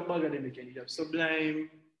upload a bug of them again. You have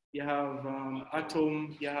Sublime, you have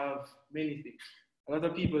Atom, you have many things. A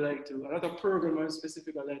lot of programmers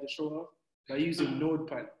specifically like to show off by using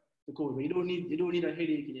Notepad to code, but you don't need a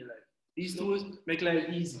headache in your life. These tools make life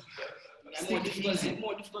easy. It's more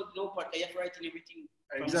difficult Notepad, you have to write everything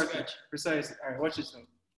from exactly, scratch. Precisely. All right, watch this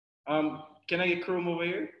now. Can I get Chrome over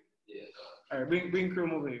here? Yeah. All right, bring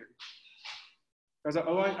Chrome over here. Because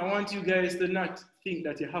I want you guys to not think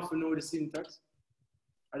that you have to know the syntax.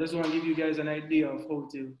 I just want to give you guys an idea of how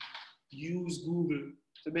to use Google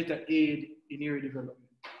to better aid in your development.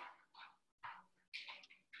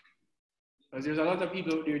 Because there's a lot of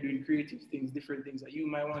people out there doing creative things, different things that you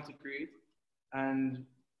might want to create, and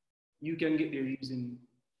you can get there using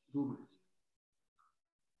Google.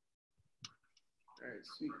 All right,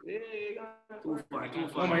 sweet. Hey, Too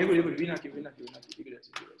far. No, man, you're good. We're not good.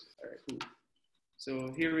 All right, cool.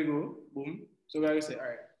 So here we go. Boom. So like I say, all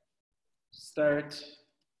right, start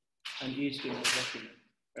an HTML document,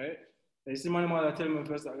 right? This is my mother tell me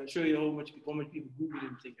first. I can show you how much people Google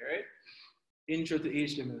them thing, right? Intro to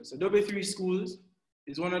HTML. So W3 Schools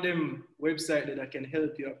is one of them websites that can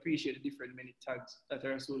help you appreciate the different many tags that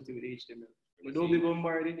are associated with HTML. But don't be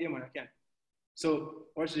bombarded, yeah, man, I can. So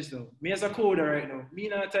watch this now. Me as a coder right now, me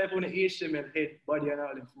not type on the HTML head, body, and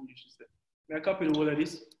all them foolish stuff. I copy the whole of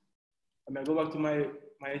this. I'm gonna go back to my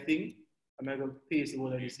thing. I'm gonna go paste the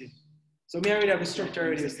whole of this in. So me already have a structure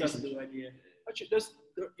already started the idea. Just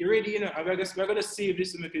you're ready, you know. We're gonna save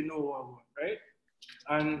this to make you know what I want, right?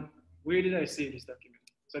 And where did I save this document?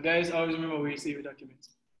 So guys, always remember where you save your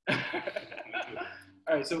documents. All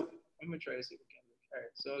right, so I'm gonna try to save it. All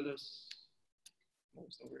right, so I'll just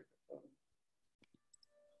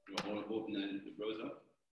You want to open the browser?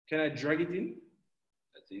 Can I drag it in?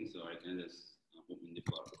 I think so. I can just open the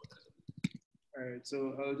browser. All right, so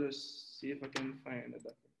I'll just see if I can find the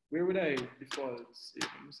document. Where would I default save?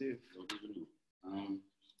 Let me save. All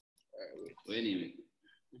right, wait. Well, anyway.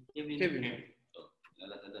 Kevin. Oh,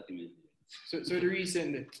 that's a document. So the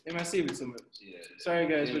resend it. Am I save it somewhere else? Yeah. Sorry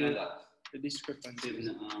guys for the discrepancy.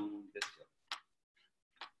 Desktop.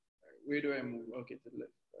 Where do I move? Okay, to the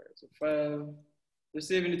left. All right, so file. Just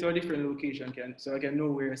saving it to a different location so I can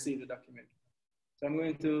know where I save the document. So I'm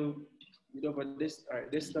going to get over this. All right,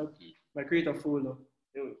 desktop. I create a folder.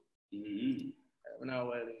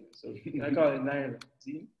 Now so I call it Nyla.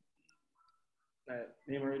 See?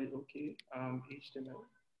 Name already okay. HTML. All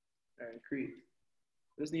right, create.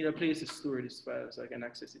 Just need a place to store this file so I can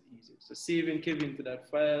access it easy. So saving Kevin to that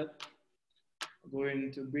file. I'm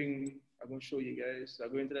going to show you guys. So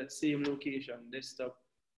I'm going to that same location, desktop.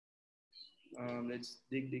 Let's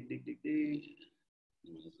dig.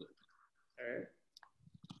 All right.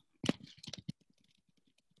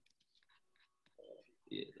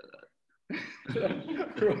 Yeah.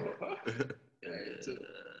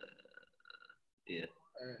 Yeah.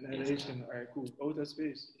 All right, annihilation. All right, cool. Outer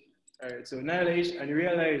space. All right, so annihilation, and you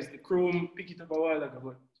realize the Chrome pick it up a while ago,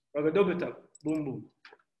 but we're going to double tap. Boom, boom.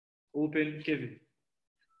 Open Kevin.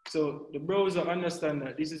 So the browser understand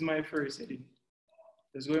that this is my first heading.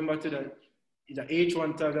 Just going back to that, it's an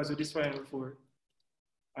H1 tag as we defined before,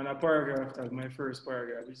 and a paragraph tag, my first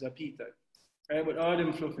paragraph, which is a P tag. Right, but all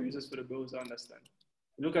them fluffy is just for the browser to understand.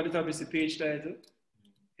 Look at the top, it's the page title,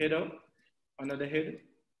 header, under the head.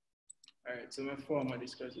 All right, so my format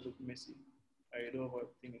this because it look messy. All right, over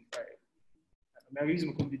thing. All right, I'm using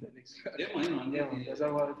my computer next. Yeah, man. That's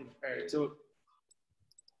all the thing. All right, so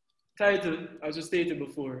title, as I stated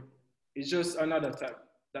before, is just another tag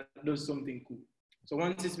that does something cool. So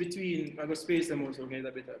once it's between, I go space them out so get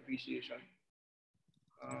a better appreciation.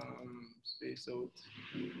 Space out.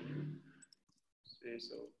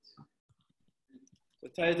 Space out. The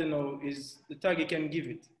title now is the tag you can give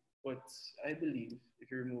it, but I believe if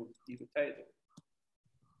you remove the title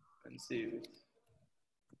and save it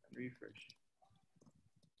and refresh,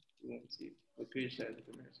 you won't see it. The page title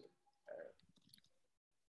from here. So,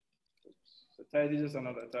 So title is just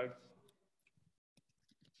another tag.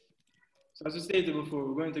 So as we stated before,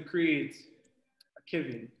 we're going to create a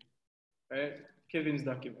Kevin, right? Kevin's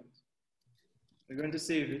document. We're going to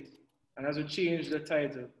save it. And as we change the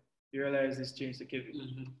title, you realize it's changed to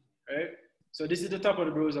Kevin, right? So this is the top of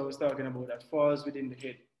the browser I was talking about that falls within the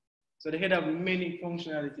head. So the head have many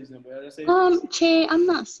functionalities now, but as I said, Che, I'm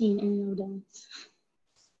not seeing any of that.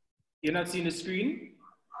 you're not seeing the screen?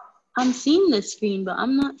 I'm seeing the screen, but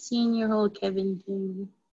I'm not seeing your whole Kevin thing.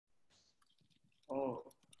 Oh.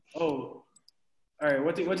 All right,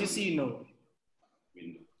 what you see now?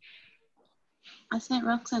 I sent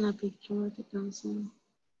Roxanne a picture of what I'm seeing.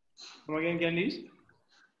 Come again, Candice?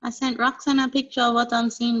 I sent Roxanne a picture of what I'm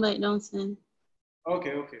seeing, but it don't send.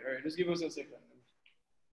 Okay, all right, just give us a second.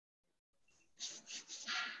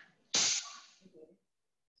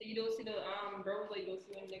 So you don't see the browser, you don't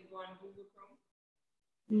see when they go on Google Chrome?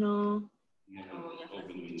 No. Oh,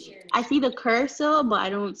 yeah, share. I see the cursor, but I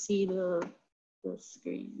don't see the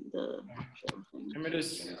screen. Let me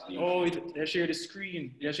just, they share the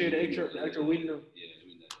screen. They share the actual window.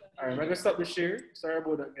 All right, I'm gonna stop the share. Sorry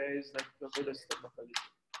about that, guys. Like, step back a little.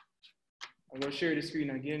 I'm gonna share the screen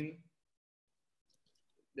again.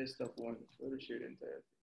 Desktop one. So to share the entire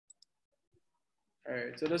thing. All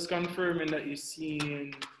right, so just confirming that you're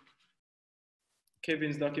seeing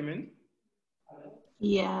Kevin's document.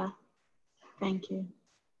 Yeah. Thank you.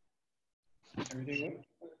 Everything good?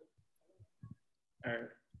 All right.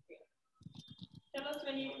 Tell us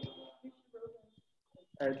when you.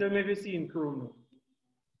 All right, tell me if you're seeing Chrome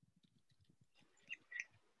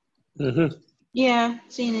now. Mm-hmm. Yeah,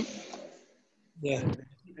 seen it. Yeah.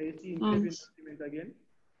 Are you seeing Kevin's document again?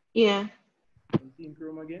 Yeah. Are you seeing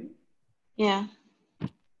Chrome again? Yeah.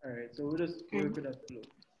 All right, so we'll just work with that flow.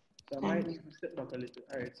 So I might need to step back a little.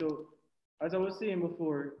 All right, so as I was saying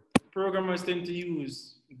before, programmers tend to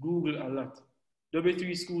use Google a lot.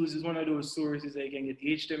 W3 Schools is one of those sources that you can get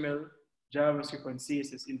HTML, JavaScript, and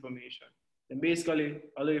CSS information. Then basically,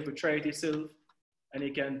 allow you to try it yourself, and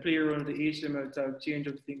you can play around with the HTML tag, change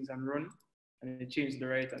up things, and run, and it changes the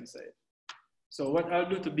right-hand side. So what I'll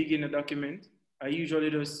do to begin a document, I usually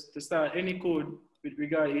just, to start any code with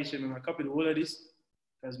regard to HTML, I copy the whole of this,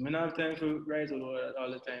 because I don't have time to write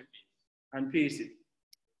all the time, and paste it.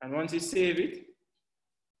 And once you save it,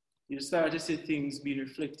 you start to see things being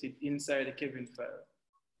reflected inside the Kevin file.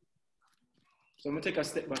 So I'm gonna take a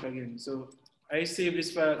step back again. So I save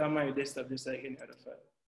this file on my desktop just like any other file.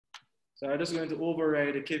 So I'm just going to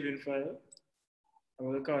override the Kevin file. I'm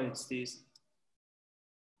gonna call it Stacy.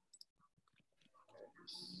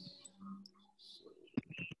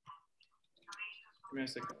 Give me a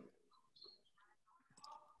second.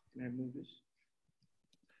 Can I move this?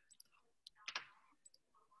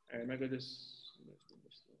 All right, I'm gonna just.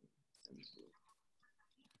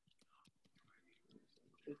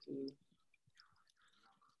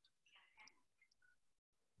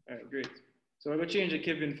 All right, great. So I'm gonna change the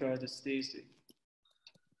Kevin file to Stacy.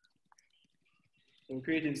 So we're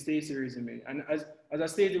creating Stacy resume. And as I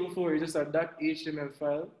stated before, it's just a .html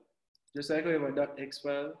file, just like you have a .x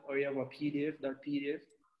file or you have a .pdf,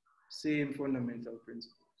 same fundamental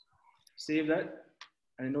principles. Save that,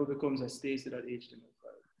 and it now becomes a Stacy.html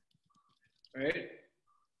file. All right?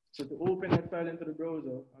 So to open that file into the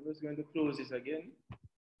browser, I'm just going to close this again,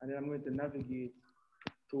 and then I'm going to navigate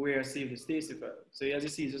to where I save the Stacy file. So as you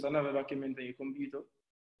see, it's just another document on your computer.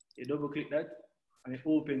 You double click that, and it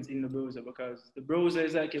opens in the browser because the browser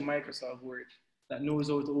is like a Microsoft Word that knows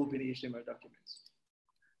how to open HTML documents.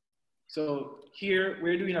 So here,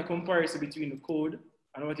 we're doing a comparison between the code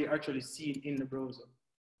and what you actually see in the browser.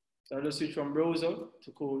 So I'll just switch from browser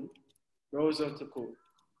to code, all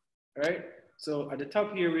right? So at the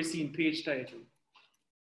top here, we're seeing page title.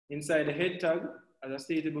 Inside the head tag, as I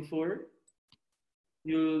stated before,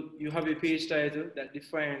 you have a page title that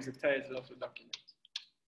defines the title of the document.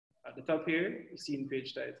 At the top here, you're seeing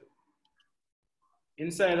page title.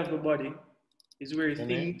 Inside of the body is where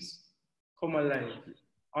things come alive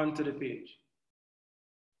onto the page.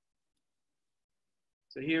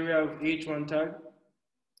 So here we have H1 tag,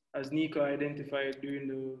 as Nico identified during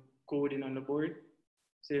the coding on the board,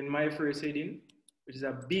 saying my first heading, which is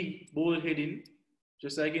a big, bold heading,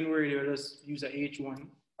 just like in Word, you just use a H1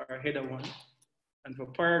 or a header 1. And for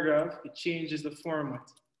paragraph, it changes the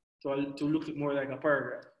format to look more like a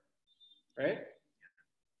paragraph, right?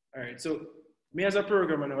 All right, so me as a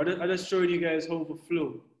programmer now, I just showed you guys how to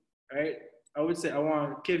flow, right? I would say I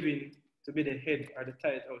want Kevin to be the head or the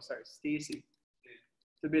title, Stacy,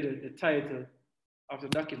 to be the title of the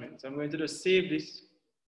document. So I'm going to just save this.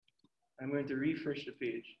 I'm going to refresh the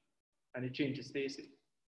page and it changes Stacy,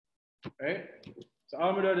 right? So all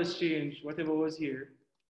I'm gonna do is change whatever was here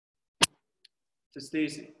to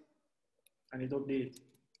Stacy, and it updates.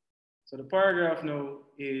 So the paragraph now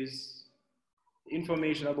is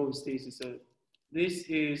information about Stacy. So this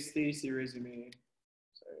is Stacy resume.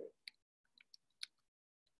 Sorry.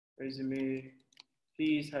 Resume,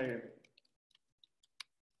 please hire me.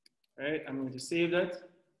 All right, I'm going to save that.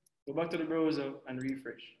 Go back to the browser and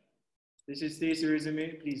refresh. This is Stacy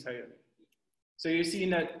resume, please hire me. So you're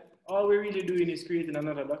seeing that all we're really doing is creating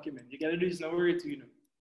another document. You gotta do this now, worry too,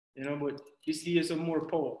 but this gives you some more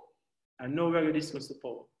power. And now we're gonna discuss the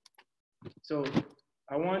power. So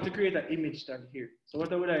I want to create an image tag here. So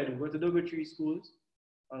what would I do? Go to Doubletree Schools,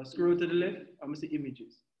 scroll to the left, I'm gonna see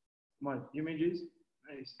images. Come on, images,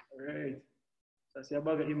 nice, all right. So I see a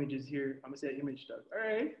bag of images here, I'm gonna say image tag, all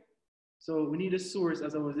right. So we need a source,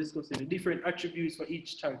 as I was discussing, the different attributes for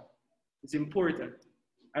each tag. It's important.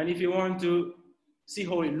 And if you want to see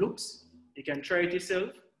how it looks, you can try it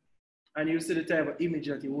yourself, and you'll see the type of image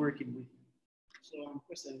that you're working with. So,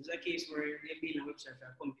 question, is a case where they've been a website for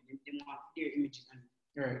a company, they want their images and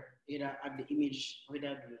Right. either add the image or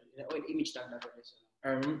the image tag that is.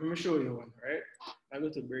 All right, let me show you one, right? I go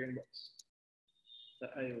to Brainbox.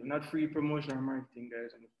 Not free promotion or marketing,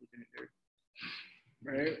 guys, I'm putting it there.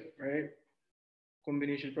 Right?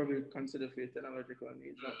 Company should probably consider for your technological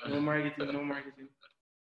needs. No marketing.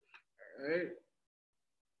 All right.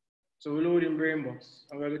 So we're loading Brainbox.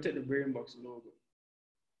 I'm going to take the Brainbox logo.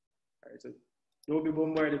 All right, so don't be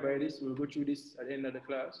bombarded by this. We'll go through this at the end of the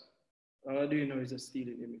class. All I do now is just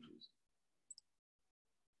stealing images.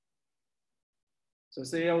 So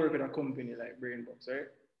say I work with a company like Brainbox, right?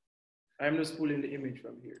 I'm just pulling the image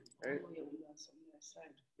from here, right?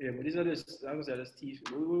 Yeah, but these are just, I'm gonna just teeth.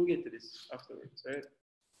 We'll get to this afterwards, right?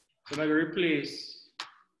 So I'm gonna replace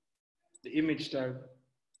the image tag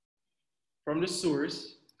from the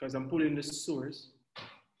source, because I'm pulling the source.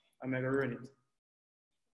 I'm gonna run it.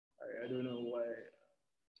 I don't know why.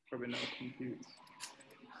 Probably not complete.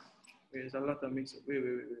 Wait, there's a lot of mix up. Wait.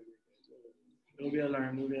 Don't be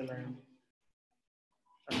alarmed.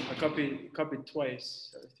 I copied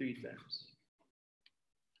twice or 3 times.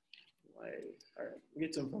 Why? All right, we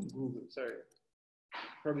get some from Google. Sorry,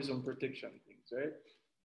 probably some protection things, right?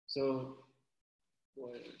 So,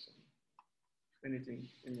 anything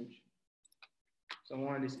image. So I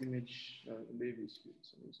want this image, the baby screen.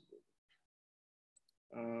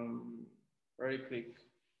 Right click.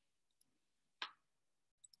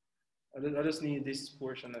 I just need this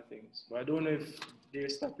portion of things, but I don't know if they're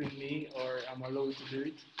stopping me or I'm allowed to do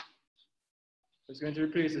it. It's going to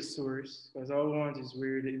replace the source because all I want is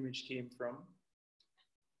where the image came from.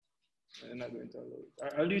 I'm not going to allow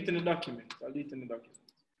it. I'll do it in the document. I just do it in the document.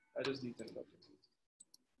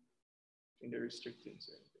 In the restricting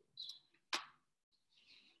certain things.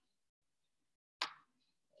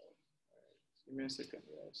 Give me a second.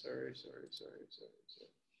 Yeah, sorry.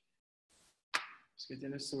 Let's get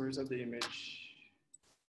in the source of the image.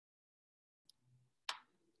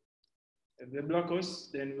 If they block us,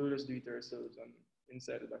 then we'll just do it ourselves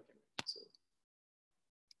inside the document. So,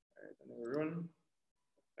 all right, and then we run.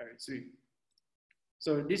 All right, sweet.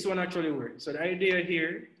 So this one actually works. So the idea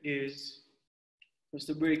here is just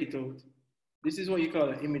to break it out. This is what you call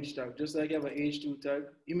an image tag. Just like you have an H2 tag,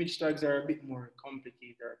 image tags are a bit more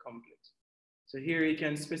complicated or complex. So here you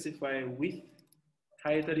can specify width,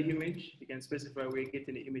 height of the image. You can specify where you're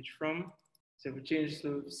getting the image from. So if we change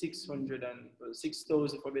to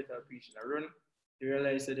 6,000 for better appreciation and run, you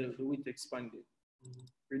realize that the width expanded.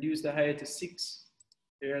 Reduce the height to 6,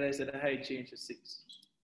 you realize that the height changed to 6.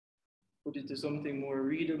 Put it to something more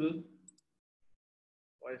readable.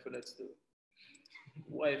 Why for that still?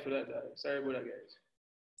 Why for that? Sorry about that, guys.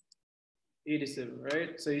 87,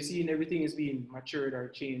 right? So you're seeing everything is being matured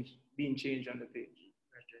or being changed on the page.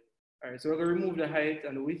 All right, so we're gonna remove the height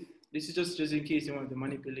and the width. This is just in case you want to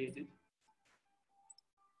manipulate it.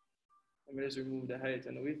 Let me just remove the height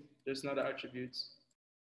and the width, just not the attributes.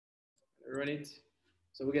 Run it.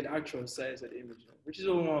 So we get the actual size of the image, which is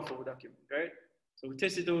what we want for our document, right? So we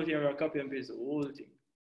test it out here, we'll copy and paste the whole thing.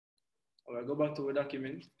 All right, go back to our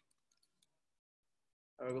document.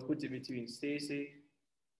 I'm going to put it between Stacy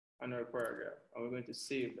and our paragraph. And we're going to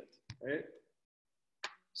save that, right?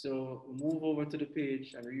 So move over to the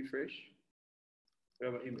page and refresh. We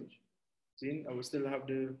have an image. See, I will still have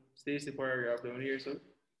the Stacy paragraph down here, so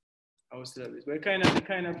I will still have this. But it's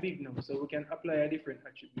kind of big now, so we can apply a different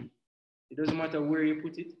attribute. It doesn't matter where you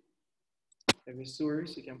put it. Every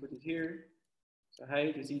source, you can put it here. So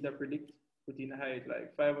height is either predict, put in height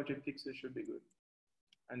like 500 pixels should be good.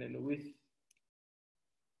 And then the width,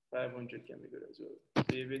 500 can be good as well.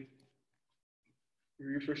 Save it.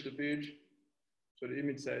 Refresh the page. So the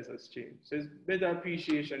image size has changed. So it's better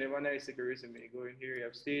appreciation. You have a nice resume. Go in here, you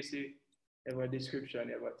have Stacy, you have a description,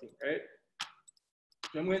 you have a thing, right?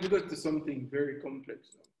 So I'm going to go to something very complex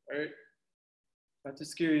now, right? Not to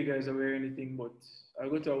scare you guys away or anything, but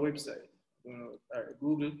I'll go to a website. You know, all right,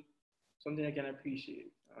 Google, something I can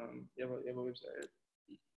appreciate. You have a website, right?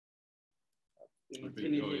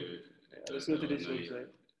 Let's go to this website.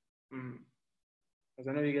 Because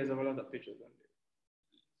I know you guys have a lot of pictures on there.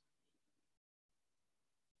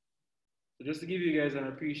 So just to give you guys an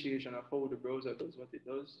appreciation of how the browser does what it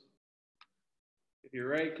does, if you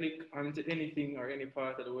right click onto anything or any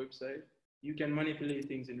part of the website, you can manipulate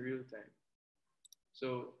things in real time.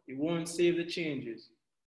 So it won't save the changes,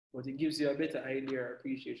 but it gives you a better idea or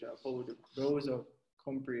appreciation of how the browser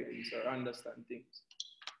comprehends or understands things.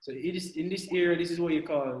 So it is, in this area, this is what you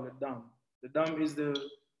call the DOM. The DOM is the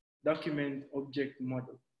document object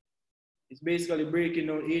model. It's basically breaking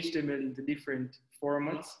down HTML into different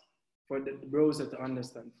formats for the browser to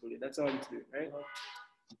understand fully. That's all it's doing, right?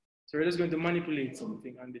 So we're just going to manipulate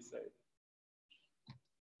something on this side.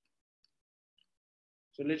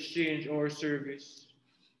 So let's change our service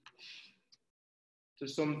to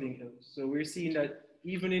something else. So we're seeing that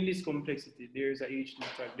even in this complexity, there's a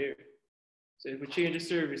HTML tag there. So if we change the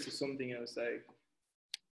service to something else like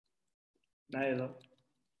Nyla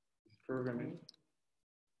programming,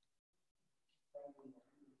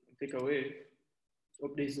 take away,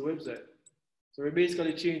 updates the website. So we're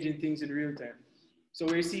basically changing things in real time. So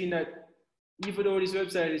we're seeing that even though this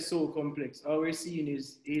website is so complex, all we're seeing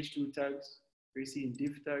is H2 tags, we're seeing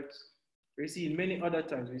div tags, we're seeing many other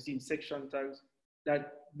tags, we're seeing section tags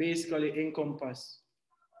that basically encompass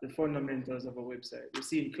the fundamentals of a website. We're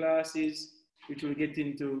seeing classes, which we'll get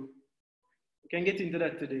into. We can get into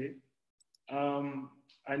that today.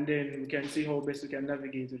 And then we can see how best we can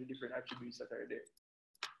navigate to the different attributes that are there.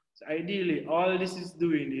 So ideally, all this is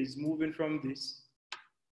doing is moving from this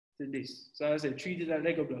to this. So as I said, treat it like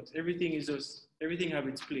Lego blocks. Everything is just, everything have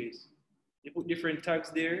its place. You put different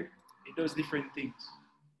tags there, it does different things.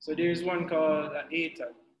 So there's one called an A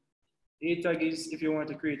tag. A tag is if you want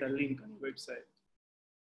to create a link on your website.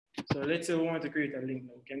 So let's say we want to create a link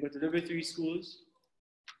now. We can go to W3 Schools.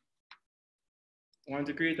 We want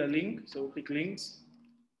to create a link, so click links.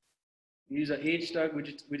 We use an H tag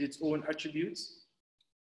with its own attributes.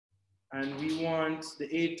 And we want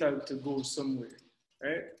the A tag to go somewhere,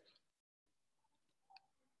 right?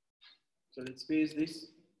 So let's paste this.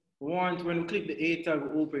 We want, when we click the A tag,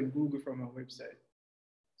 we open Google from our website.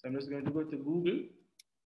 So I'm just going to go to Google.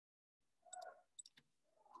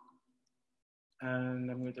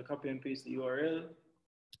 And I'm going to copy and paste the URL.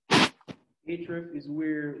 href is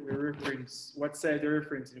where we reference, what site we're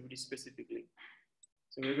referencing with this specifically.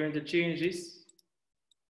 So we're going to change this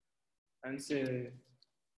and say,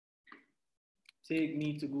 take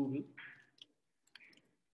me to Google,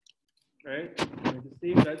 right? I'm going to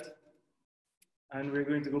save that. And we're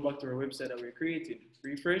going to go back to our website that we're creating.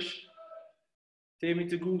 Refresh, take me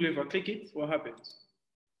to Google. If I click it, what happens?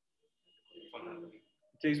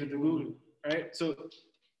 It takes me to Google, right? So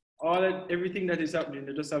everything that is happening,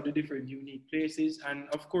 they just have the different unique places. And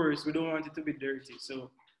of course, we don't want it to be dirty.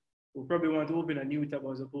 So we'll probably want to open a new tab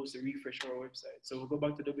as opposed to refresh our website. So we'll go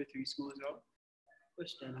back to W3 Schools now.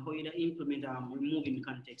 Question, how you implement removing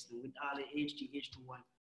context with all the H2 one,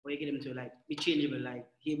 or you get them to like be changeable, like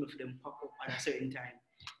able for them pop up at a certain time.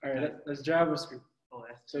 All right, that's JavaScript. Oh,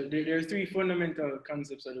 that's so there are three fundamental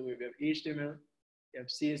concepts of the web. You have HTML, you have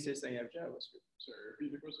CSS, and you have JavaScript. So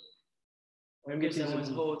repeat the question. I'm getting was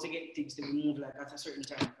how to get things to move like at a certain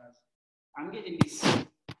time, because I'm getting this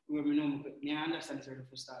where we know I understand this already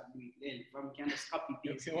for start doing then from can just copy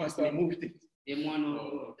paste. You want to start moving things. They want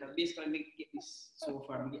to because basically we get this so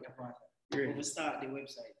far, we get the part. Great. We start the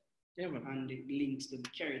website. Yeah, man. And the links to be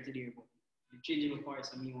carried to there, but the changeable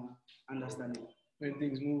parts of me want understand it. When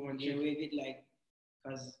things move and yeah, change. we get like,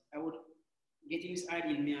 because I would getting this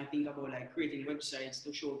idea in me, I think about like creating websites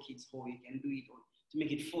to show kids how you can do it or to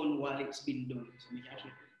make it fun while it's being done. So we can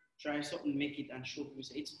actually try something, make it and show people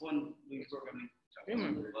say it's fun doing programming. Yeah,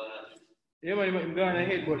 man. Yeah, man, I'm going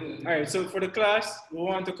ahead, but all right, so for the class, we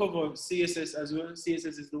want to cover CSS as well.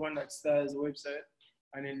 CSS is the one that styles the website,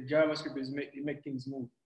 and then JavaScript is make things move.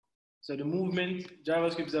 So the movement,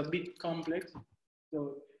 JavaScript is a bit complex.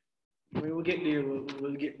 So when we get there,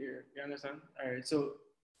 we'll get there. You understand? All right, so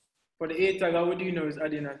for the A tag, all we do now is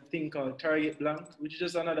adding a thing called target blank, which is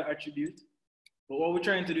just another attribute. But what we're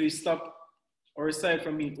trying to do is stop our site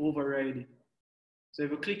from being overridden. So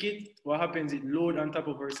if we click it, what happens? It loads on top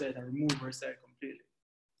of our site and remove our site completely.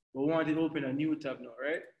 But we want it to open a new tab now,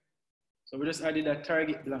 right? So we just added that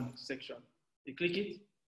target blank section. You click it,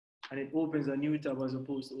 and it opens a new tab as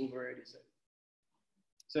opposed to override this side.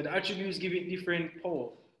 So the attributes give it different power.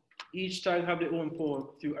 Each tag have their own power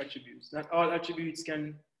through attributes. Not all attributes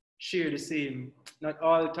can share the same, not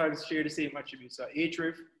all tags share the same attributes. So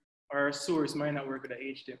href or a source might not work with the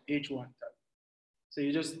h1 tag. So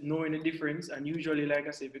you just knowing the difference, and usually, like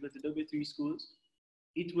I said, if you go to W3 schools,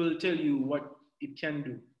 it will tell you what it can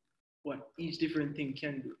do, what each different thing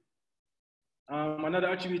can do. Another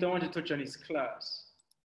attribute I want to touch on is class.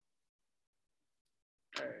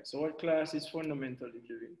 All right, so what class is fundamentally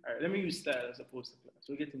doing? All right, let me use style as opposed to class.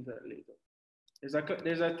 We'll get into that later.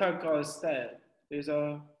 There's a tag called style. There's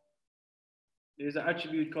an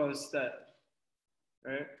attribute called style,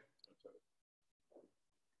 right?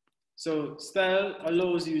 So style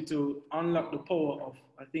allows you to unlock the power of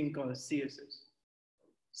a thing called CSS.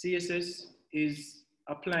 CSS is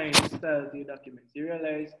applying style to your documents. You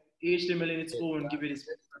realize HTML in its own give it this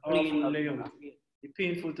powerful layout. It's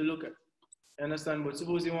painful to look at. You understand? But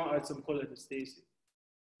suppose you want to add some color to Stacy,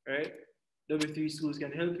 right? W3 schools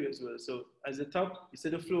can help you as well. So as the top, you see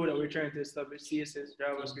the flow that we're trying to establish: CSS,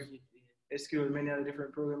 JavaScript, SQL, many other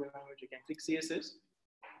different programming languages. You can click CSS,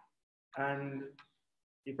 and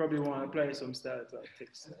you probably want to apply some style to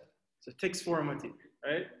text. So text formatting,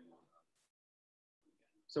 right?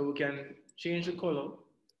 So we can change the color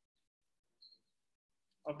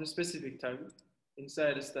of the specific tag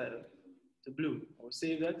inside the style to blue. I will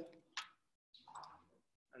save that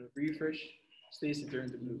and refresh, Stacy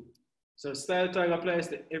turned to blue. So style tag applies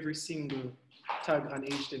to every single tag on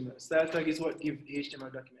HTML. Style tag is what gives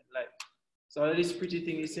HTML document life. So all this pretty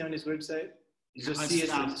thing you see on this website is just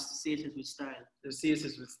CSS. CSS with style. The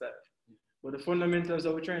CSS with style. But the fundamentals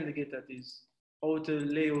that we're trying to get at is how to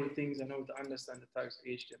lay out things and how to understand the tags of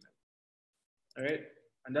HTML. All right?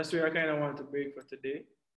 And that's where I kind of want to break for today.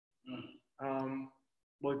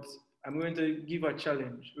 But I'm going to give a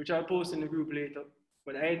challenge, which I'll post in the group later.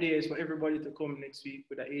 But the idea is for everybody to come next week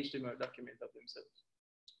with an HTML document of themselves.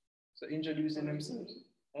 So introducing themselves.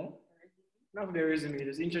 Huh? Not their resume,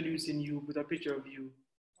 just introducing you, put a picture of you,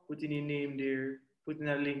 putting your name there, putting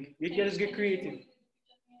a link. You can just get creative.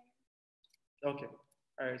 Okay.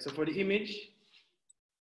 All right. So for the image,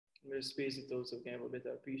 I'm going to space it out so we can have a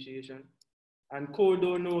better appreciation. And code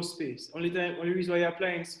or no space. Only reason why you're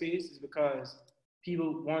applying space is because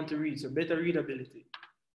people want to read, so better readability.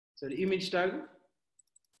 So the image tag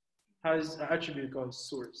has an attribute called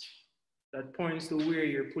source that points to where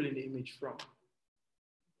you're pulling the image from.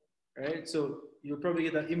 Right? So you'll probably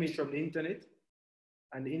get an image from the internet,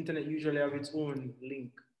 and the internet usually have its own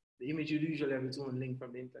link. The image would usually have its own link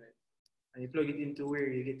from the internet, and you plug it into where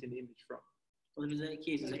you're getting the image from. Well, in that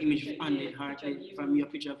case, it's an image on the hard drive from your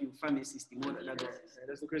picture of your family system. What that goes?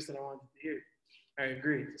 That's the question I wanted to hear. All right,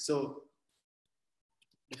 great. So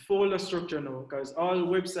the folder structure now, because all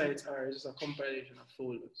websites are just a compilation of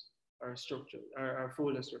folders or structure or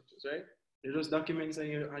folder structures, right? They're just documents on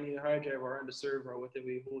your hard drive or on the server or whatever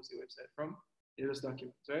you host your website from. They're just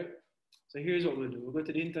documents, right? So here's what we'll do. We'll go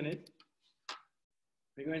to the internet.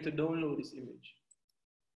 We're going to download this image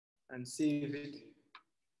and save it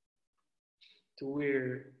to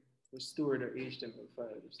where we store the HTML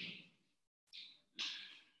files.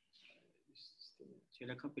 So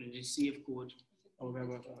the copy the save code. Oh, I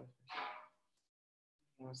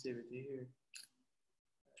want to save it here.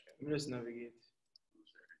 Let me just navigate.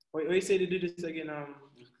 Wait, you say to do this again?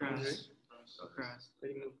 Cross.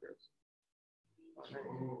 Let me move cross.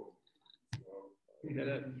 Look at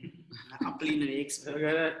that. I'm playing the expert. Look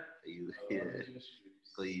at that. Yeah,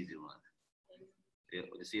 so easy, man. Yeah,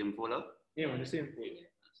 the same folder? Yeah, man, the same thing.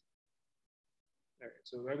 All right,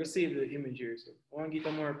 so I'm gonna save the image here. So I want to get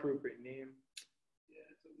a more appropriate name.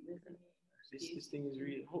 This thing is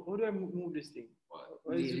real. How do I move this thing?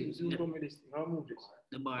 Why is it zoom from this thing? I'll move this.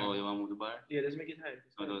 The bar. Oh, you want to move the bar? Yeah, let's make it high.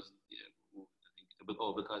 So just, yeah, move the thing.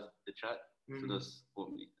 Oh, because the chat, so just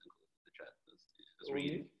open it and go to the chat. Just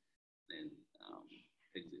read, then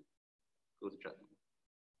exit. Go to chat.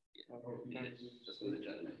 Yeah. Just go to the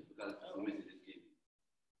chat because the message is given.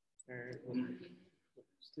 All right.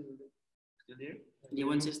 Still there? Yeah,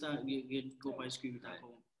 once you start, you go by screen with that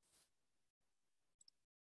home.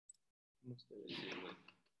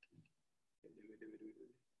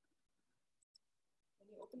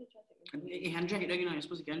 You can drag it down, you know, you're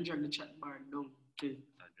supposed to can drag the chat bar down too.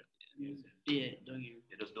 Yeah, down here.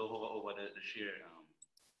 Yeah, just go over the share.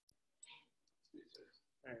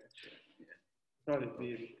 All right. Yeah. Call it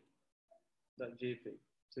baby. That JPEG.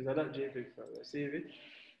 So that JPEG file. Save it.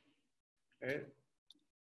 All right.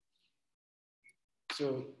 So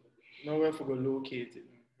now we have to go locate it,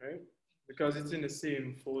 right? Because it's in the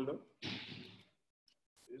same folder.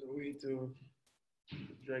 There's a way to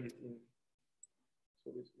Drag it in.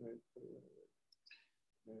 So this might.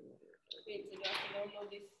 Wait, so do I have to download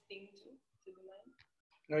this thing too to the line?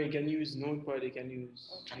 No, you can use Notepad. You can use.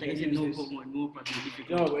 I You think can it's use this. Notepad is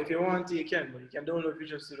difficult. No, but if you want to, you can. But you can download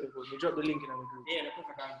Visual Studio Code. We drop the link in our group. Yeah, the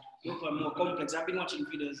perfect. Notepad more complex. I've been watching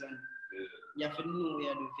videos and you have to know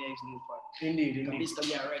where to use Notepad. Indeed, Because indeed.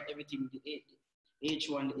 basically, I write everything, the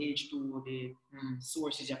H1, the H2, the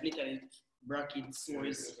sources, you have literally bracket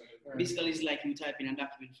source. Right. Basically, it's like you type in a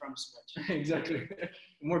document from scratch. Exactly.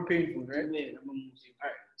 More painful, right? Yeah,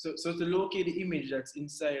 Alright. So to locate the image that's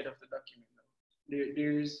inside of the document,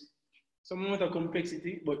 there's some amount of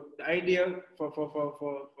complexity, but the idea for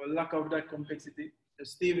lack of that complexity,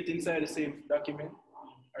 just save it inside the same document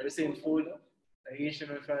or the same folder, the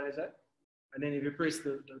HTML file is that, and then if you press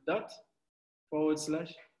the dot /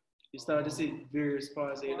 you start to see various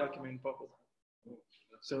parts of your document pop up.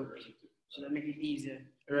 So that make it easier.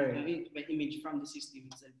 right. You need the image from the system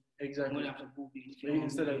itself. Exactly. You don't have to Google it if you want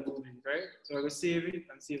Instead to of Googling, right? So I will save it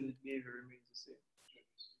and see if the behavior remains the same.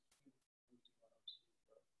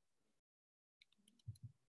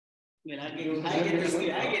 Well, I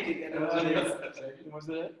get it. What's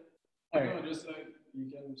that? No, Alright. just like you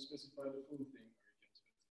can specify the full thing or you can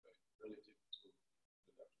specify relative to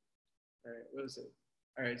the document. Alright, well said.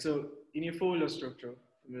 Alright, so in your folder structure,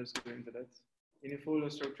 let me just go into that. In your folder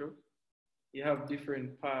structure, you have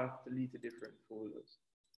different paths to lead to different folders.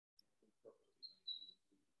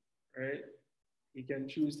 Right? You can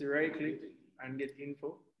choose to right click and get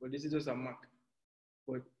info, but this is just a Mac.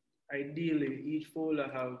 But ideally, each folder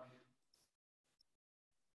have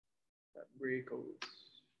that breakout.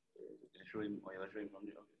 Show him from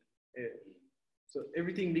the Yeah. So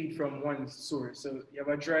everything leads from one source. So you have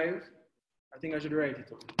a drive. I think I should write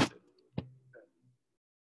it up.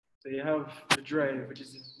 So you have the drive, which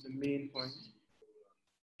is the main point.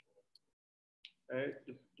 Right?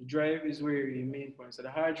 The drive is where your main point. So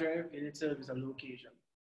the hard drive in itself is a location.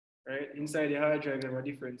 Right? Inside the hard drive, you have a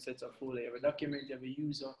different set of folders. You have a document, you have a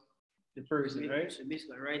user, the person, right? So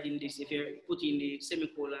basically, writing this, if you're putting the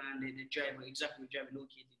semicolon and the driver, exactly where driver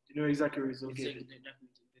located, You know exactly where it's located. exactly the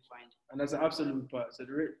document will be defined. And that's the absolute part. So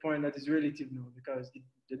the point that is relative now, because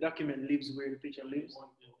the document lives where the picture lives.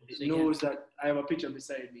 It knows that I have a picture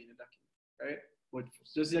beside me in the document, right? But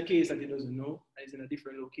just in case that it doesn't know, and it's in a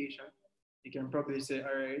different location, you can probably say,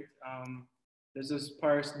 all right, let's just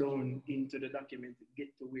parse down into the document to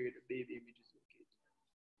get to where the baby image is located.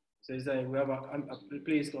 So it's like we have a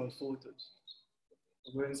place called photos.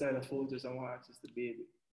 We go inside the photos and want to access the baby.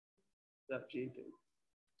 That JPEG.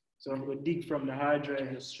 So I'm going to dig from the hard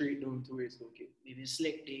drive just straight down to where it's located. If you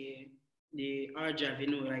select the hard drive, you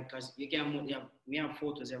know, like, because we have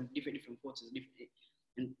photos, you have different photos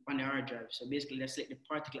on the hard drive. So basically, let's select the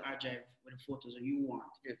particular hard drive with the photos that you want.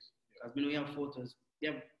 Yes. Because we have photos, we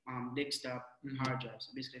have desktop hard drive.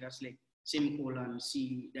 So basically, that's like semicolon,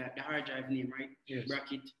 C, the hard drive name, right? Yes.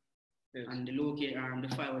 Bracket, Yes. and the locate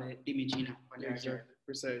the file with the image in on the hard drive.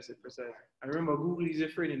 Precisely. I remember Google is a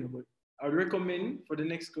friend, you know, but I would recommend for the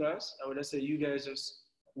next class, I would say you guys just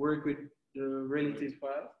work with the relative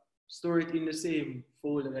file, store it in the same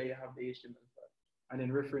folder that you have the HTML file, and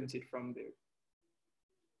then reference it from there.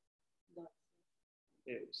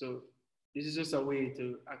 Yeah, so this is just a way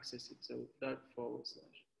to access it. So that /.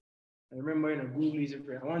 I remember, you know, Google is a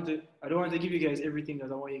friend. I don't want to give you guys everything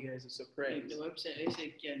because I want you guys to surprise. The website, they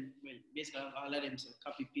say basically all of them say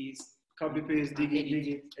copy paste, dig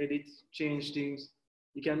it, edit, change things.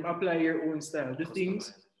 You can apply your own style. The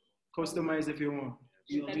things, customize if you want.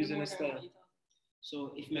 You're using a style.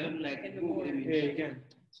 So if you like Google image, yeah, you can.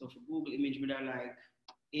 So for Google image, we are like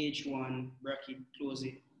H1 bracket, close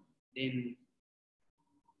it, then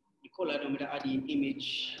the color, then we add the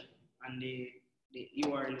image and the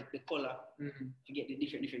URL, the color, to get the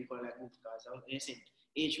different color like both cars. I said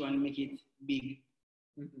H1 make it big,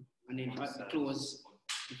 and then close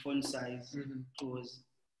the font size, close,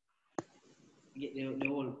 get the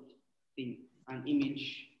whole thing, and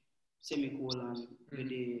image semicolon with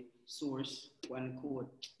the source one code,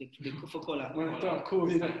 the for color.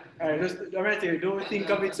 Cool. Alright, I'm right here. Don't think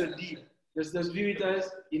of it so deep. Just view it as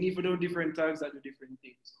you need to do different tags that do different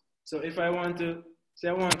things. So if I want to say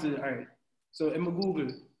all right. So I'm gonna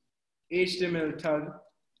Google HTML tag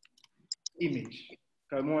image.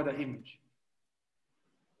 Because I want the image.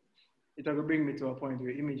 It will bring me to a point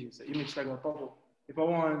where images, the image tag will pop up. If I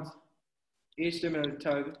want HTML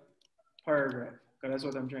tag paragraph, because that's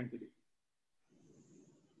what I'm trying to do.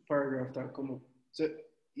 Paragraph tag come up. So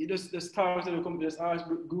you just start to come, just ask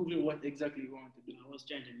Google what exactly you want to do. I was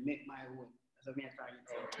trying to make my own. That's what I'm trying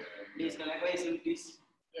to say. This kind of like this.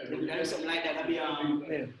 There's something like that. I'll be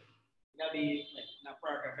yeah. that'll be like in a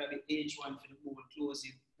paragraph, that'll be H1 for the board, close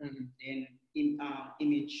it. Then in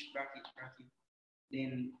image bracket,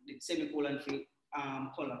 then the semicolon for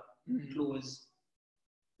color, close,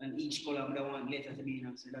 and each color would want letter to be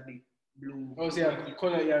in, so that'll be blue. Oh, so yeah,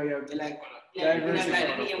 color, yeah. Like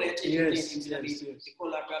Diversity. Yes. The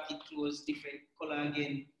color bracket close, different color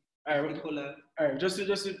again. All right. Just so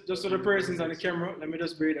the persons on the camera, let me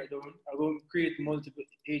just break that down. I'll go create multiple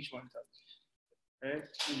H1 tags. Right?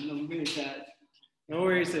 No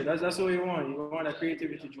worries, that's what you want. You want a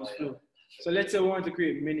creativity juice flow. So let's say we want to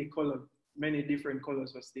create many different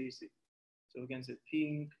colors for Stacy. So we can say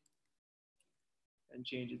pink and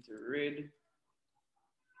change it to red.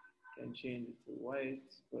 Can change it to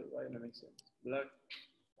white, but white doesn't make sense. Black,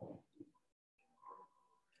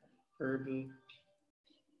 purple,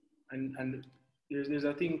 and there's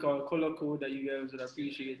a thing called color code that you guys would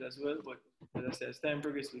appreciate as well. But as I said, as time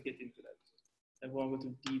progresses, we'll get into that. I won't go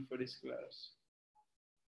too deep for this class.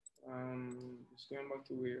 Just going back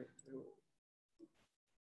to where.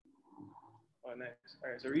 Oh, nice. All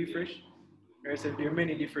right, so refresh. All right, so there are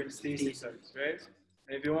many different Stacy sites, right?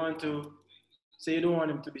 And if you want to, say you don't want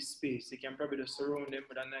them to be spaced, you can probably just surround them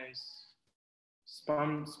with a nice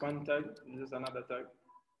span tag. This is another tag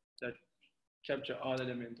that capture all of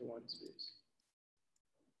them into one space.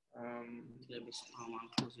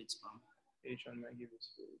 Close with spam. H1 might give it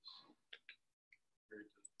space.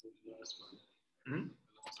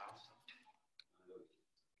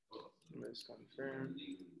 Let's confirm.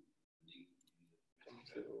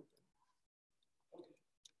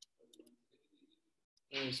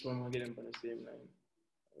 This one will get them on the same line.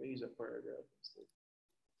 I'll use a paragraph instead.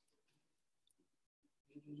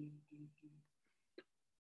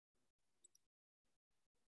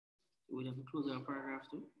 We have to close our paragraph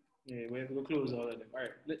too? Yeah, we have to close all of them. All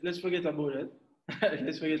right, let's forget about it.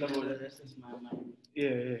 Let's forget about it. That's just my mind.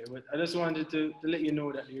 Yeah. But I just wanted to let you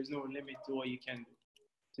know that there's no limit to what you can do.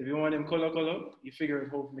 So if you want them color, you figure out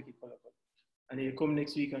how to make it color. And then you come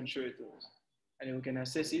next week and show it to us. And then we can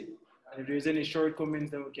assess it. And if there's any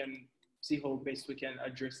shortcomings, then we can see how best we can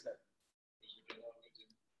address that.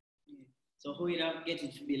 Yeah. So how we get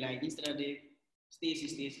it to be like, instead of the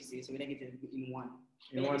Stacy, so we don't get it in one.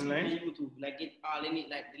 In one line? Like get all in it,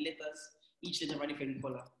 like the letters, each letter have a different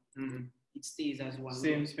color. It stays as one.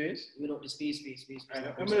 Same space? Without the space. I'm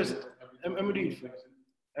gonna do it first.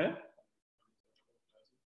 Huh?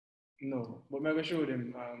 No, but I'm gonna show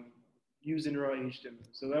them using raw HTML.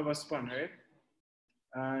 So we have a span, right?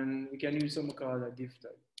 And we can use something called a div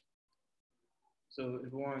tag. So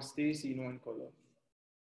if we want Stacy in one color,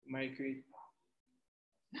 we might create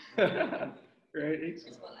right?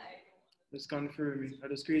 Just confirm it. I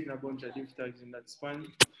just creating a bunch of div tags in that span.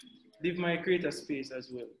 Div might create a space as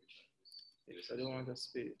well. Yes, I don't want a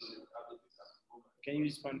space. Can you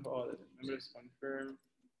use span for all of them? I'm just confirm.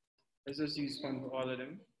 Let's just use span for all of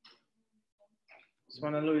them.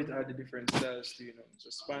 Span allow you to add the different styles to, so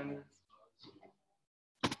span,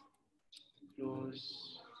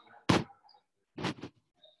 close.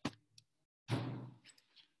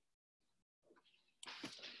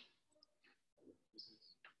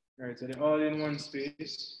 All right, so they're all in one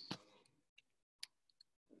space.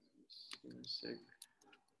 Give me a sec.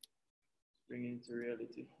 Bring it into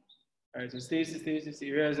reality. All right, so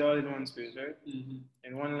Stacy, realize they're all in one space, right?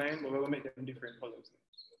 In one line, but we're gonna make them different colors now.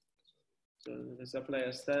 So let's apply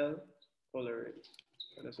a style, color it.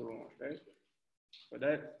 So that's what we want, right? For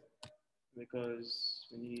that, because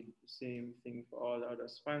we need the same thing for all the other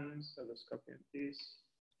spans, so let's copy and paste.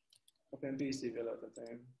 Copy and paste save a lot of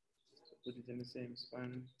time. So put it in the same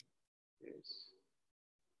span, yes.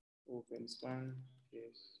 Open span,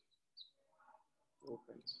 yes.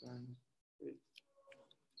 Open span, wait.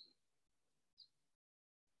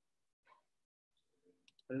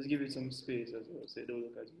 Let's give it some space as well, so it don't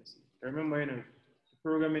look as messy. Remember, the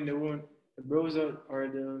programming, the browser or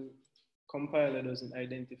the compiler doesn't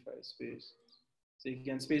identify space. So you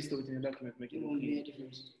can space it out in the document, make it look clean.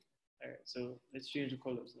 All right, so let's change the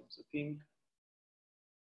colors now. So pink,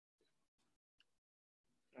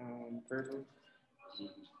 purple,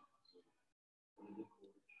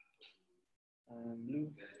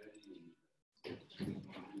 blue,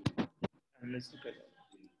 and let's look at that.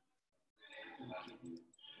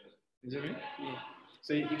 Is it me? Yeah.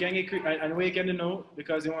 So you can get, and where you can know,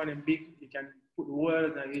 because you want them big, you can put the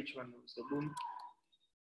word and H1 now. So boom,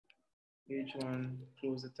 H1,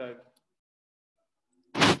 close the tab,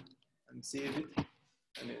 and save it,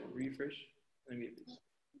 and then refresh, and get this.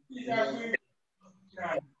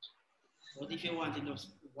 What if you wanted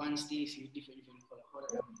just one Stacy with different color?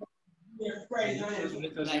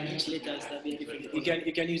 Like each letters that be different.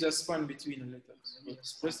 You can use a span between the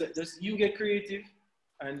letters. Just you get creative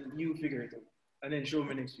and you figure it out. And then show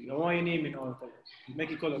me next week. I want you name in all colors.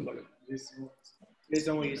 Make it color. Based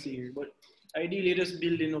on what you see here. But ideally just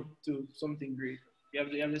building up to something great. You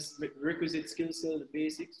have this requisite skill set, the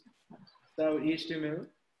basics. Start with HTML.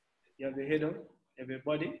 You have the header, you have your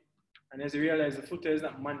body, and as you realize the footer is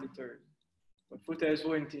not mandatory. But footer is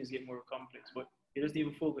when things get more complex, but you just need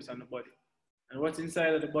to focus on the body. And what's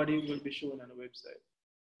inside of the body will be shown on the website.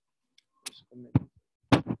 Just comment.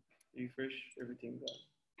 Refresh, everything done.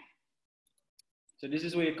 So this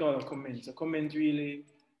is what you call a comment. A comment really,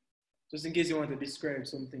 just in case you want to describe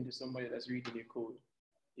something to somebody that's reading your code,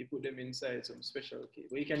 you put them inside some special key.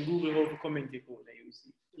 But you can Google how to comment your code and you will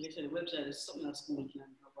see. Listen, the website is something that's cool. Can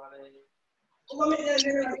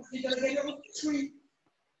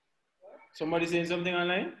Somebody saying something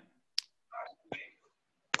online?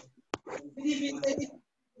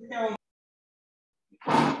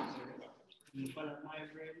 you follow my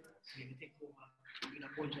friend, you take over, you get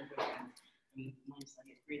a bunch of questions, and monster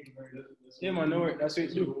get creative very good. Yeah, man, no worry. That's what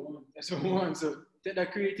you do. That's what we want. So take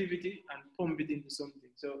that creativity and pump it into something.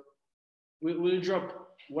 So we'll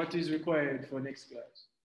drop what is required for next class.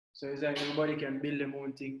 So it's like everybody can build their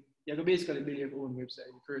own thing. You can basically build your own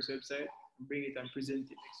website, your first website, and bring it and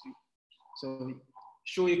present it next week. So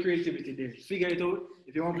show your creativity there. Figure it out.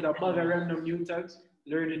 If you want to put a bag of random new tags,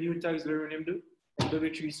 learn the new tags, learn them do from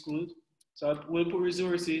W3 schools. So we'll put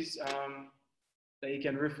resources that you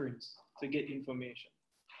can reference to get information.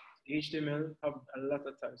 HTML have a lot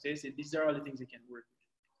of tags. They say these are all the things you can work with.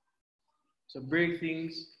 So break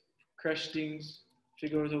things, crash things,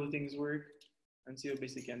 figure out how things work, and see how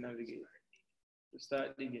best you can navigate. To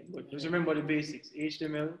start digging. But just remember the basics.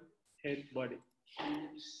 HTML, head, body.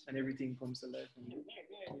 And everything comes to life from there.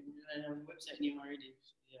 I have a website name already.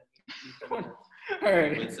 Yeah. All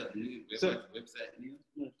right. Website new. Website new.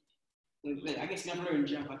 Well, I guess never in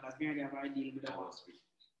Java because we have already deal with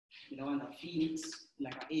the one that Phoenix,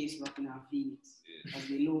 like an ace rocking on Phoenix as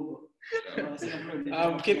the logo.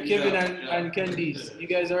 Kevin and Candice, you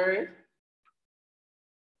guys all right?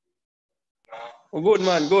 Oh, good,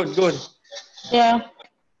 man. Good. Yeah.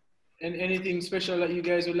 And anything special that you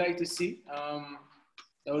guys would like to see?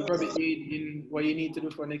 That would probably aid in what you need to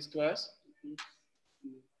do for next class.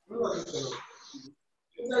 Not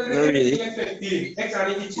really.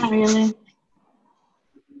 Not really.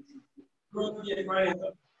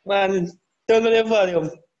 Man, turn on the volume.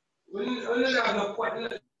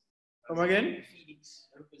 Come again? Phoenix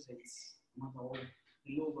represents the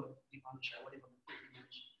logo, the function, whatever.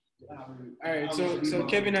 All right, so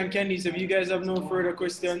Kevin and Candice, if you guys have no further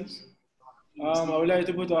questions, I would like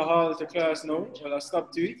to put a halt to class now. Well, I'll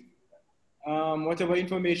stop to it. Whatever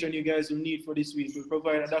information you guys will need for this week, we'll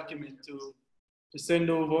provide a document to send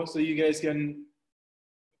over so you guys can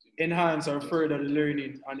enhance or further the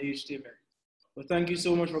learning on HTML. But thank you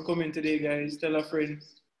so much for coming today, guys. Tell a friend,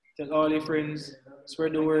 tell all your friends,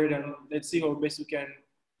 spread the word, and let's see how best we can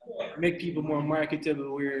make people more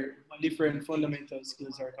marketable where different fundamental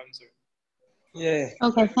skills are concerned. Yeah.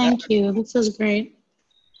 Okay, thank you. This was great.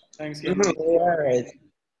 Thanks, Kevin. All right.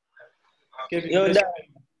 Kevin, Yo, Dad,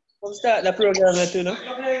 come start the program now too, no?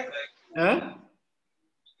 huh?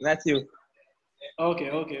 Not you. Okay.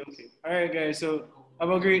 All right, guys. So have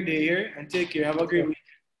a great day here and take care. Have a great week.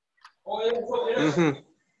 Mm-hmm.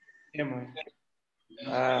 Yeah, man.